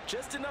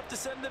 Just enough to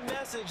send a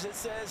message that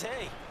says,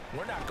 hey,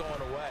 we're not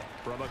going away.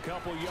 From a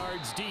couple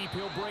yards deep,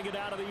 he'll bring it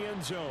out of the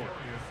end zone.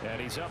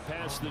 And he's up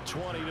past the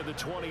 20 to the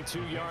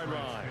 22-yard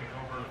line.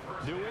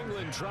 New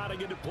England trying to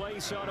get a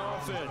place on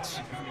offense.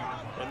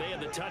 And they had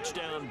the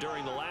touchdown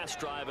during the last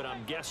drive, and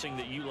I'm guessing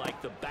that you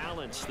like the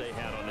balance they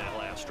had on that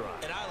last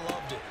drive. And I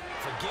loved it.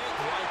 Forget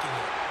liking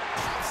it.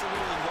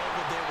 Absolutely love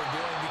what they were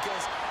doing,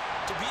 because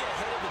to be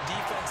ahead of the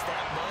defense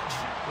that much,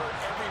 where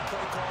every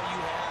play call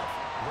you have,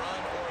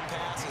 run or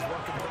pass, is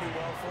working pretty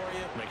well for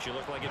you. Makes you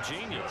look like a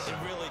genius. It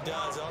really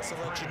does. It also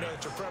lets you know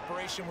that your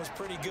preparation was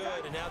pretty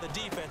good, and now the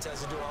defense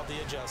has to do all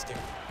the adjusting.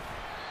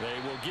 They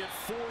will get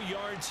 4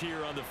 yards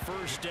here on the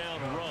first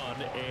down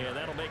run, and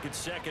that'll make it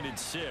 2nd and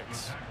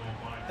 6.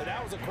 And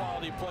that was a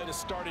quality play to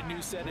start a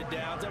new set of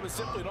downs. That was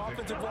simply an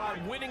offensive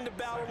line winning the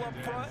battle up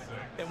front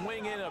and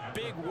winning in a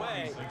big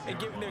way and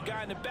giving their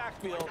guy in the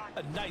backfield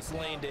a nice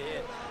lane to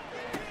hit.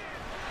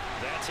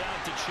 That's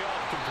out to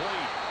Chubb,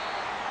 complete.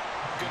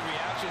 Good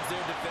reactions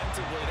there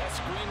defensively. That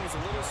screen was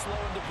a little slow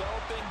in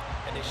developing,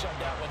 and they shut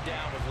that one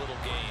down with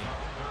little gain.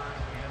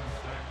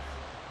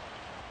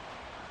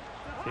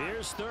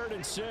 Here's 3rd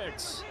and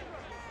 6.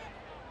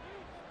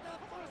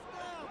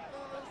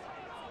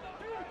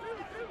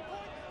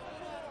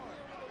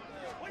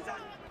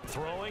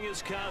 Throwing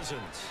is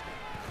Cousins.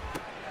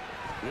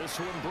 This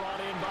one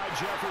brought in by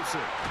Jefferson.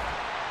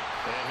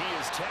 And he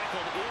is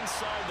tackled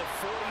inside the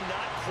 40,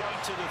 not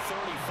quite to the 35.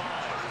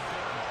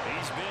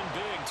 He's been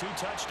big. 2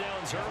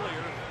 touchdowns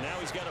earlier. Now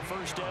he's got a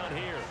first down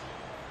here.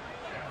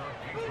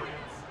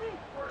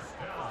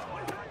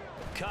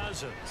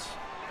 Cousins.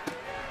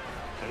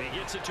 And he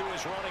gets it to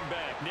his running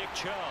back, Nick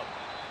Chubb.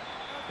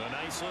 A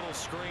nice little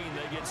screen.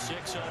 They get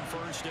 6 on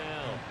first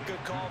down.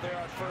 Good call there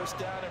on first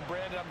down. And,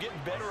 Brandon, I'm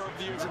getting better over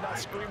the years and not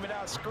screaming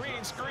out,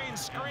 screen, screen,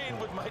 screen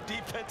with my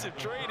defensive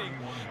training.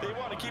 They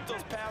want to keep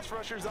those pass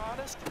rushers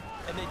honest,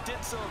 and they did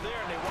so there,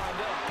 and they wound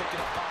up picking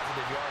up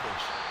positive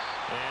yardage.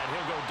 And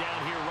he'll go down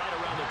here right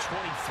around the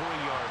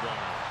 23-yard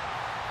line.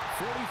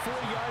 44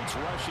 yards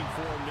rushing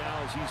for him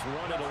now as he's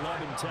run it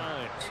 11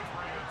 times.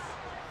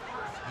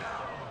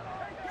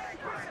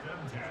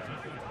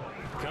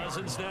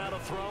 Cousins now to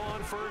throw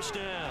on first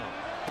down.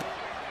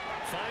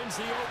 Finds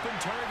the open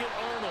target,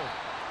 Arnold.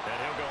 And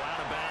he'll go out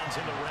of bounds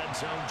in the red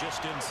zone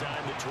just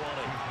inside the 20.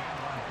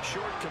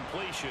 Short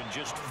completion,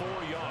 just 4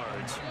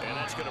 yards. And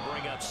that's going to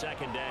bring up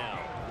 2nd down.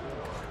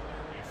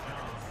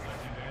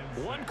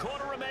 1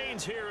 quarter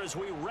remains here as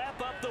we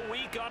wrap up the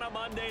week on a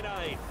Monday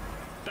night.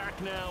 Back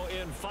now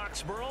in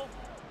Foxborough.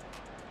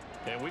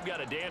 And we've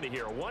got a dandy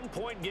here. A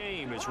 1-point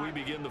game as we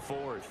begin the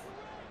 4th.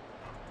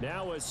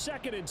 Now a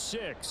 2nd and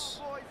 6.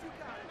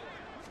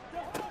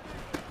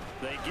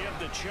 They give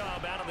the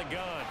Chubb out of the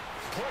gun.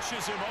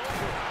 Pushes him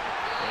over.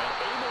 And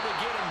able to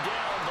get him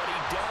down, but he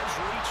does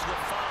reach the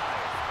 5.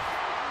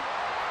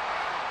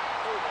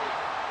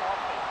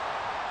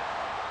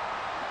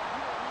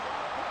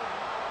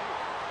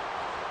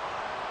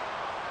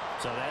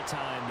 So that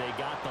time they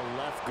got the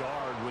left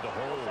guard with a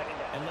hold.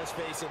 And let's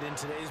face it, in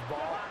today's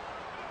ball,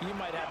 you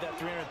might have that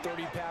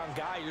 330-pound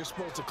guy you're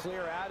supposed to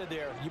clear out of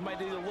there. You might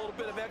need a little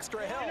bit of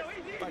extra help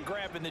by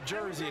grabbing the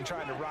jersey and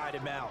trying to ride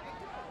him out.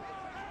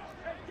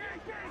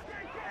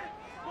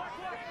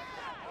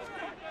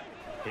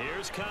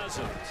 Here's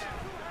Cousins.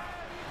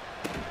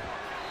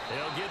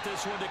 They'll get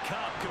this one to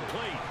Cobb,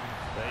 complete.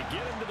 They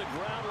get him to the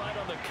ground right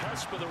on the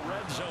cusp of the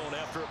red zone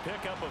after a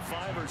pickup of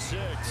 5 or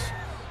 6.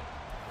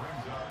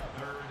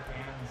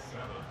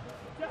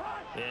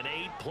 An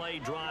 8-play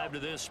drive to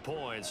this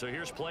point. So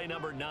here's play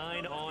number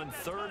 9 on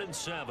 3rd and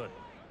 7.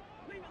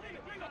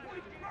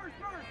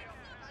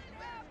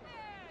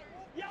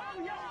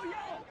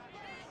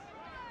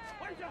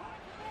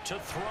 To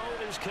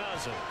throw is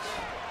Cousins.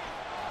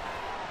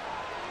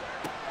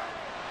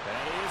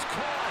 And he is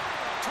caught.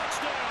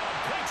 Touchdown,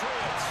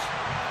 Patriots.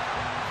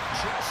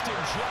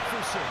 Justin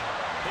Jefferson,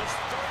 his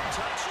 3rd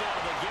touchdown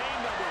of the game,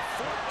 number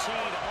 14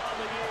 on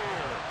the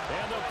year.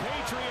 And the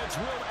Patriots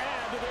will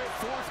add to their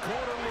 4th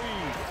quarter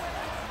lead.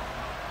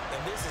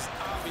 And this is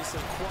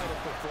obviously quite a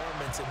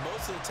performance. And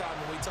most of the time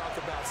when we talk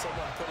about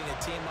someone putting a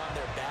team on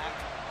their back,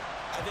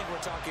 I think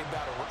we're talking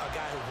about a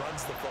guy who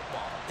runs the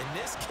football. In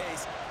this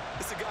case,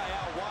 it's a guy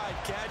out wide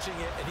catching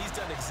it, and he's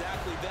done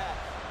exactly that.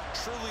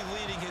 Truly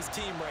leading his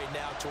team right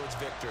now towards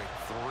victory.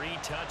 3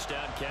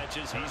 touchdown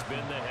catches. He's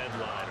been the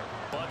headliner.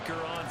 Butker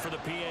on for the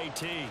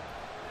PAT.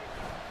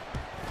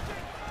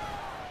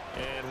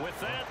 And with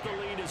that, the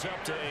lead is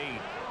up to 8.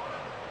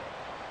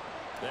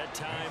 That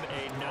time,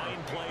 a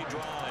 9-play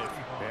drive.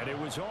 And it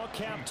was all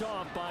capped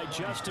off by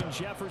Justin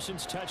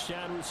Jefferson's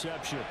touchdown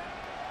reception.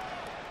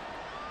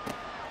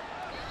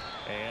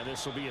 And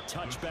this will be a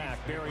touchback.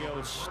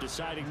 Berrios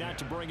deciding not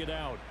to bring it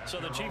out. So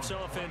the Chiefs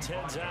offense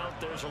heads out.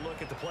 There's a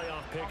look at the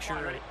playoff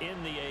picture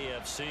in the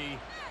AFC.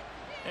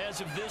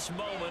 As of this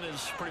moment,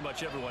 as pretty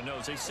much everyone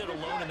knows, they sit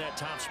alone in that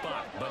top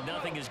spot. But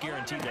nothing is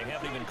guaranteed. They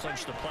haven't even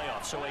clinched the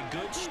playoffs. So a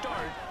good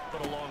start,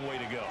 but a long way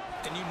to go.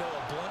 And you know,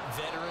 a blunt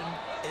veteran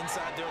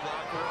inside their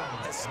locker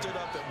room has stood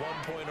up at one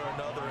point or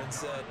another and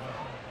said,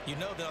 you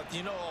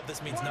know all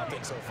this means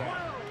nothing so far.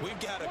 We've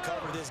got to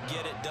cover this,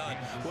 get it done.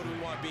 What do we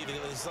want to be?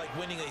 It's like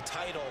winning a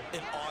title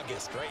in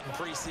August, right, in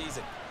preseason.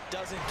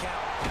 Doesn't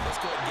count.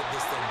 Let's go ahead and get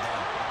this thing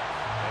done.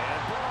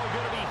 And ball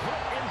going to be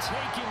hit and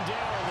taken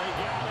down. They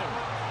got him.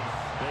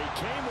 They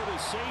came with a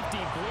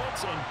safety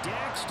blitz, and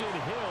Daxton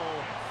Hill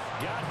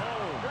got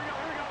home.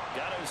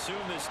 Got to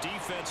assume this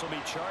defense will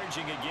be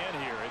charging again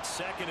here. It's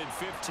 2nd and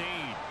 15.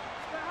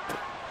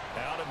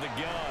 Out of the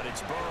gun,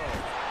 it's Burrow.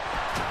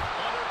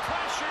 Under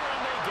pressure,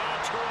 and they get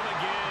to him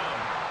again.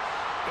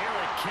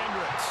 Eric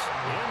Kendricks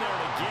in there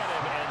to get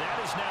him, and that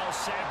is now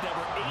sack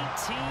number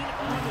 18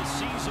 on the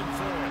season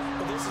for him.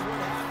 But this is what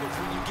happens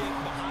when you get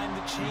behind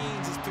the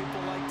chains, as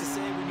people like to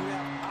say, when you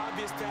have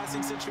obvious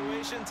passing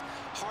situations,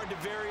 hard to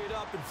vary it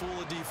up and fool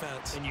a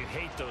defense. And you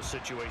hate those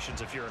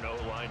situations if you're an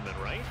O-lineman,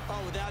 right? Oh,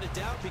 without a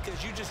doubt,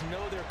 because you just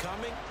know they're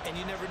coming, and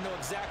you never know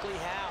exactly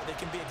how. They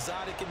can be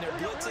exotic in their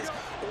blitzes,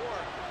 or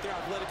their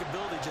athletic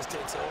ability just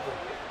takes over.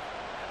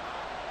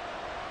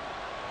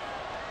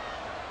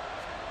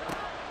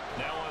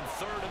 Now on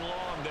 3rd and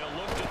long, they'll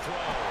look to throw.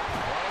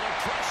 Oh, the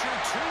pressure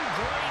too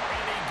great,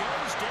 and he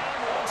goes down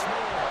once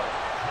more.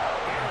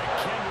 Eric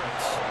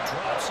Kendricks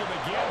drops him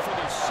again for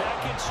the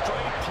 2nd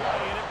straight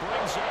play, and it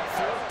brings up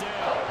 4th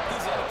down.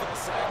 He's NFL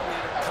sack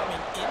leader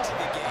coming into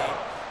the game,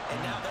 and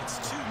now that's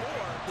 2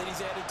 more that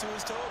he's added to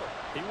his total.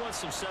 He wants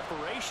some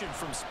separation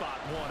from spot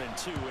 1 and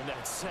 2 in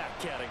that sack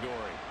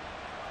category.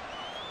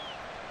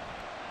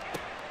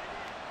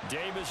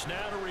 Davis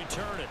now to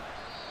return it.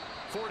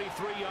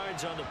 43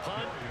 yards on the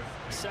punt,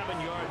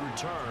 7-yard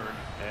return,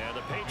 and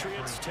the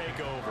Patriots take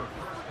over.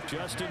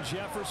 Justin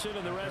Jefferson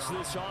and the rest of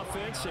this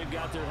offense, they've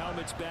got their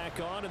helmets back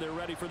on, and they're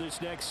ready for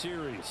this next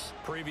series.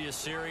 Previous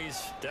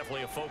series,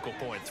 definitely a focal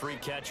point. 3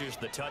 catches,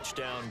 the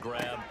touchdown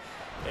grab.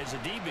 As a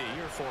DB,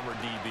 your former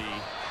DB,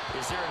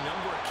 is there a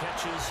number of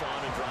catches on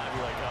a drive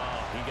you're like,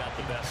 oh, he got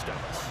the best of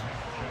us?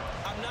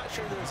 I'm not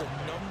sure there's a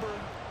number,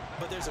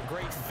 but there's a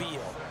great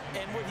feel.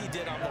 And what he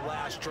did on the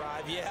last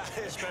drive, yeah.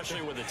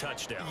 Especially with a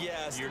touchdown.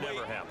 Yes. You're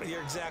never happy.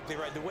 You're exactly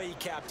right. The way he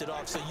capped it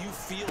off, so you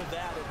feel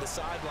that at the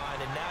sideline,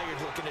 and now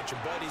you're looking at your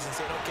buddies and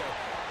saying, okay,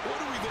 what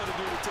are we going to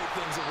do to take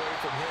things away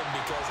from him?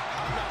 Because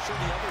I'm not sure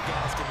the other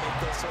guys can make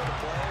those sort of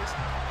plays.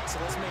 So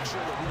let's make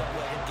sure that we don't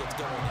let him get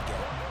going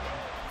again.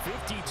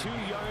 52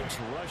 yards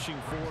rushing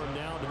for him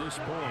now to this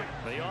point.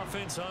 The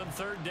offense on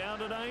 3rd down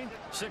tonight.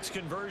 6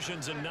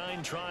 conversions and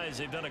 9 tries.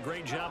 They've done a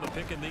great job of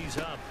picking these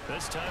up.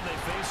 This time they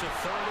face a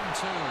 3rd and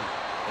 2.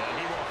 And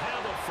he will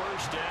have a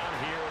 1st down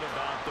here at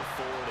about the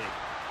 40.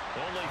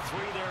 Only 3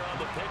 there on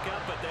the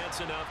pickup, but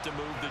that's enough to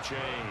move the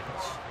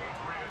chains.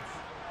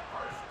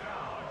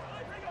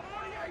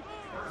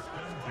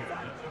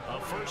 A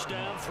 1st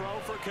down throw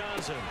for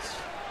Cousins.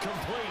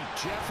 Complete.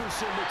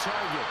 Jefferson the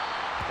target.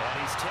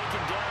 And he's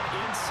taken down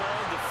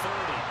inside the 30.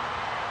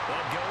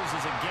 That goes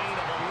as a gain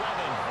of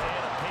 11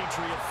 and a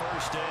Patriot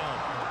 1st down.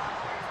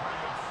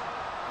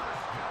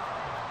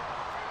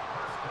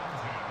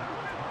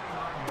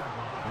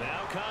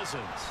 Now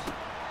Cousins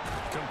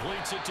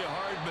completes it to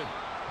Hardman.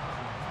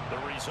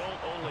 The result,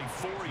 only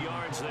 4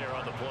 yards there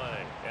on the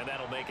play, and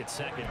that'll make it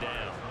 2nd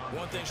down.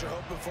 One thing you're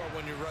hoping for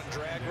when you run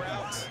drag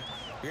routes,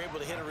 you're able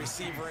to hit a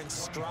receiver in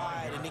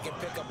stride, and he can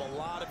pick up a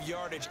lot of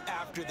yardage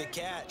after the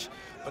catch.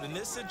 But in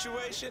this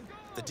situation,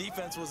 the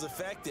defense was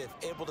effective,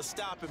 able to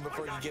stop him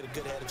before you get a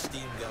good head of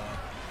steam going.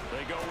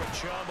 They go with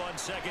Chubb on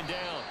 2nd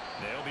down.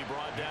 They'll be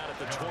brought down at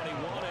the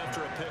 21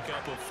 after a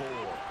pickup of 4.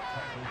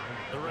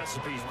 The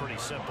recipe's pretty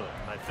simple,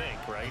 I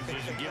think, right?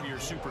 Just give your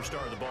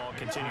superstar the ball,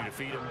 continue to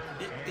feed him.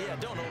 Yeah,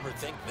 don't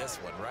overthink this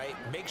one, right?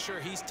 Make sure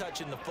he's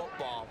touching the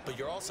football, but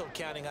you're also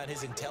counting on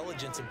his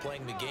intelligence in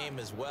playing the game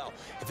as well.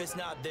 If it's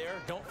not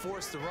there, don't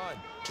force the run.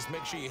 Just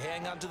make sure you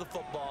hang on to the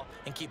football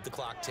and keep the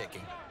clock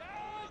ticking.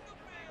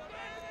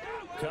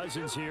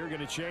 Cousins here going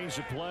to change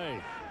the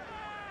play.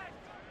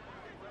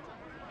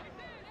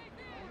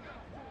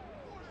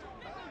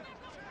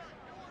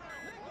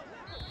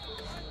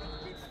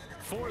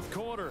 Fourth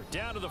quarter,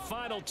 down to the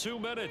final 2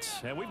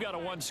 minutes, and we've got a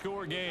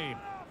 1-score game.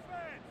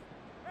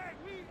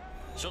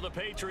 So the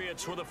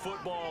Patriots with a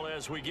football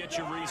as we get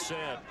you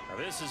reset. Now,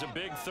 this is a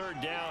big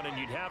 3rd down, and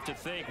you'd have to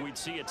think we'd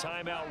see a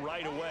timeout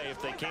right away if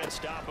they can't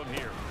stop him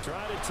here. Try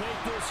to take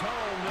this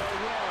home,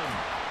 they'll run.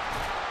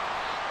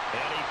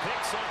 And he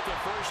picks up the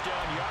 1st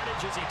down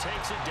yardage as he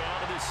takes it down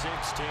to the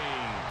 16.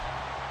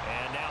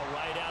 And now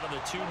right out of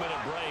the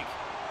 2-minute break,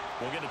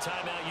 we'll get a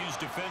timeout used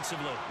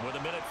defensively with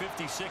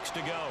 1:56 to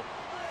go.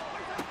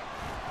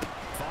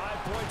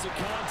 5 points of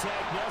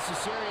contact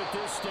necessary at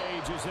this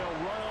stage as they'll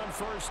run on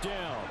 1st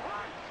down.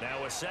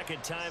 Now a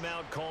 2nd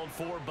timeout called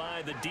for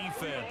by the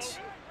defense.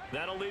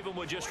 That'll leave him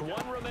with just 1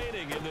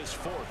 remaining in this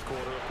 4th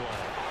quarter of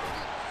play.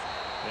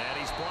 And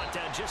he's brought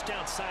down just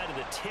outside of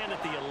the 10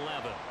 at the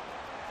 11.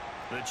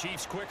 The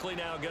Chiefs quickly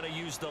now going to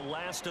use the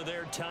last of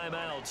their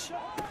timeouts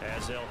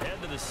as they'll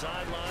head to the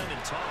sideline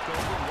and talk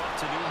over what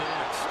to do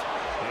next.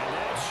 And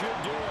that should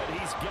do it.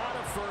 He's got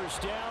a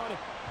 1st down,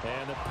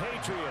 and the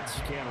Patriots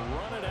can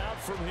run it out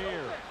from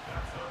here.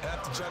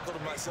 Have to chuckle to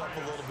myself a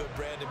little bit,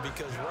 Brandon,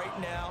 because right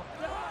now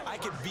I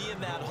could be in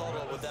that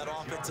huddle with that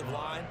offensive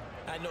line.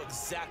 I know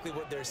exactly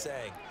what they're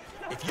saying.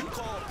 If you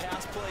call a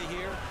pass play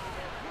here,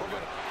 we're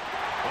going to...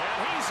 And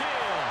he's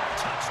in.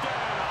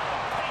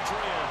 Touchdown,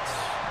 Patriots.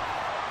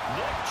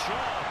 Nick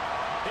Chubb,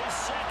 his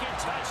second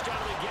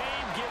touchdown of the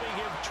game, giving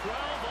him 12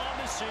 on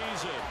the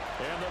season.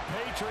 And the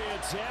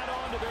Patriots add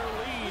on to their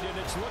lead, and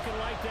it's looking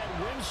like that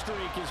win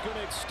streak is going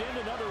to extend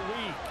another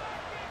week.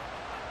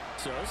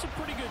 So it's a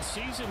pretty good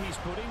season he's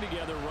putting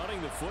together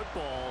running the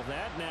football.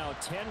 That now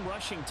 10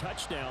 rushing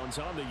touchdowns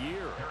on the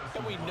year.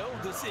 And we know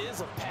this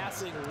is a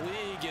passing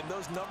league, and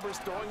those numbers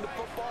throwing the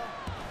football,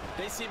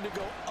 they seem to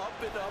go up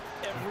and up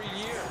every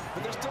year.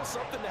 But there's still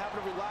something to having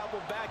a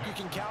reliable back you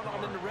can count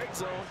on in the red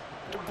zone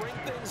to bring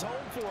things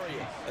home for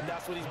you. And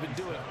that's what he's been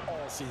doing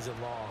all season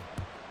long.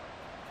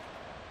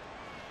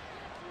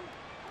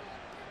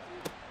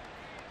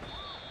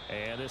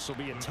 And this will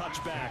be a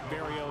touchback.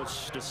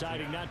 Berrios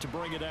deciding not to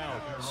bring it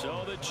out.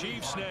 So the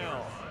Chiefs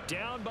now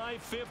down by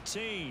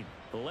 15.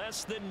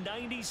 Less than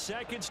 90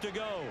 seconds to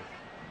go.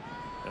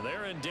 And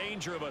they're in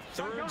danger of a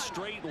third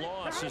straight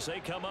loss as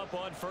they come up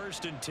on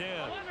 1st and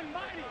 10.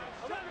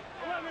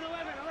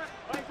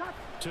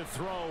 To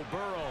throw,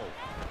 Burrow.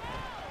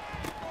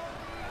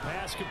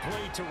 Pass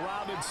complete to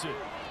Robinson.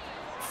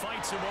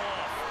 Fights him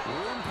off.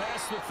 Room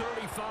past the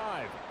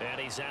 35. And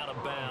he's out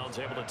of bounds,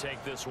 able to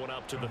take this one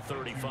up to the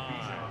 35.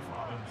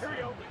 Here we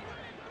go.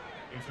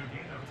 It's a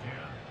gain of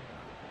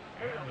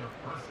 10. And their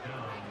first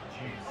down,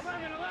 Chiefs.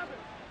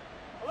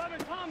 11,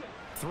 Thomas.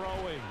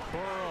 Throwing,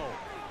 Burrow.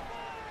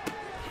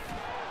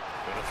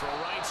 Gonna throw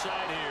right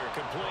side here,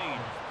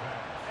 complete.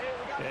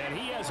 And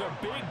he has a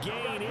big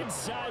gain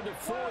inside the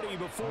 40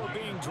 before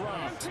being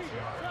dropped.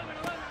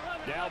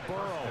 Now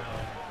Burrow.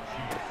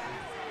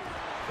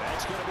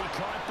 That's going to be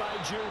caught by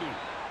Judy.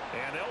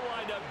 And they'll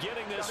wind up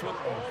getting this one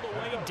all the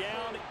way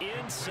down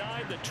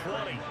inside the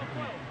 20.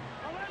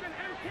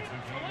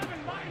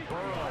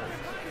 Burrow.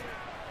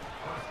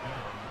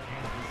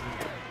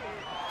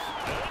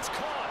 And it's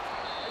caught.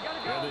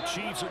 And the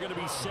Chiefs are going to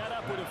be set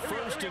up with a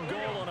 1st and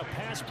goal on a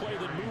pass play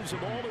that moves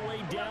them all the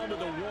way down to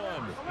the 1.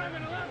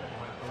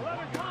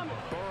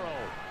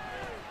 Burrow.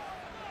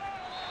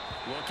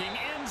 Looking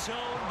end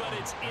zone, but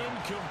it's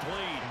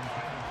incomplete.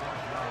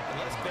 And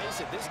let's face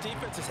it, this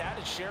defense has had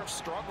its share of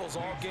struggles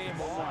all game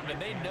long,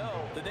 and they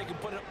know that they can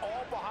put it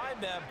all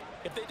behind them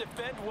if they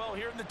defend well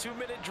here in the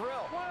 2-minute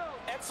drill.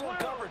 Excellent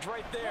coverage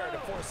right there to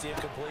force the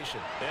incompletion.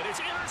 And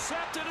it's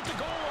intercepted at the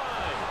goal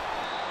line.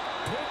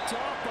 Picked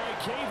off by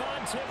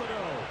Kayvon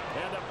Thibodeau.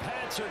 And the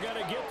Pats are going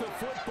to get the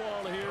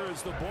football here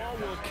as the ball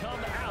will come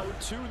out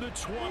to the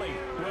 20.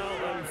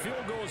 Well,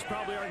 field goals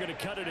probably aren't going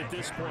to cut it at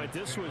this point.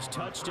 This was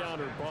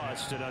touchdown or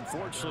bust, and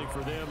unfortunately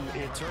for them,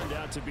 it turned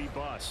out to be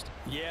bust.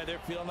 Yeah, they're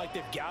feeling like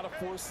they've got to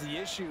force the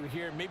issue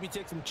here. Maybe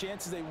take some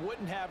chances they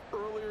wouldn't have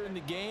earlier in the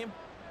game.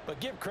 But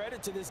give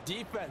credit to this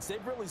defense.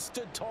 They've really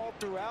stood tall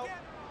throughout,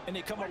 and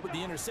they come up with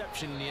the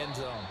interception in the end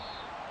zone.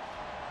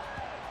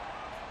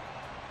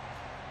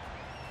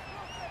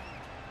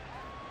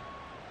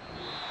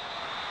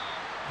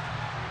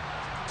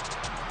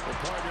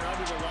 Partner,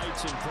 under the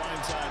lights in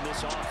prime time,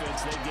 this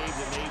offense, they gave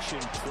the nation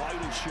quite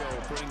a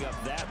show, bringing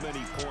up that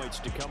many points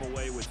to come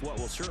away with what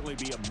will certainly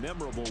be a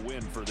memorable win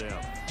for them.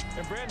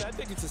 And Brandon, I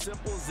think it's as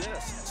simple as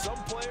this. Some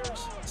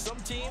players, some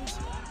teams,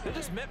 they're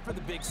just meant for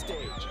the big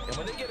stage. And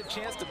when they get a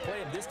chance to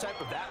play in this type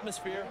of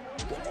atmosphere,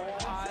 where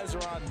all eyes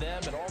are on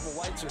them and all the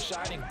lights are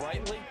shining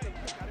brightly,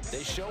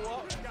 they show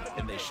up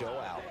and they show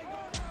out.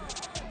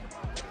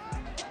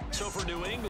 So for New England,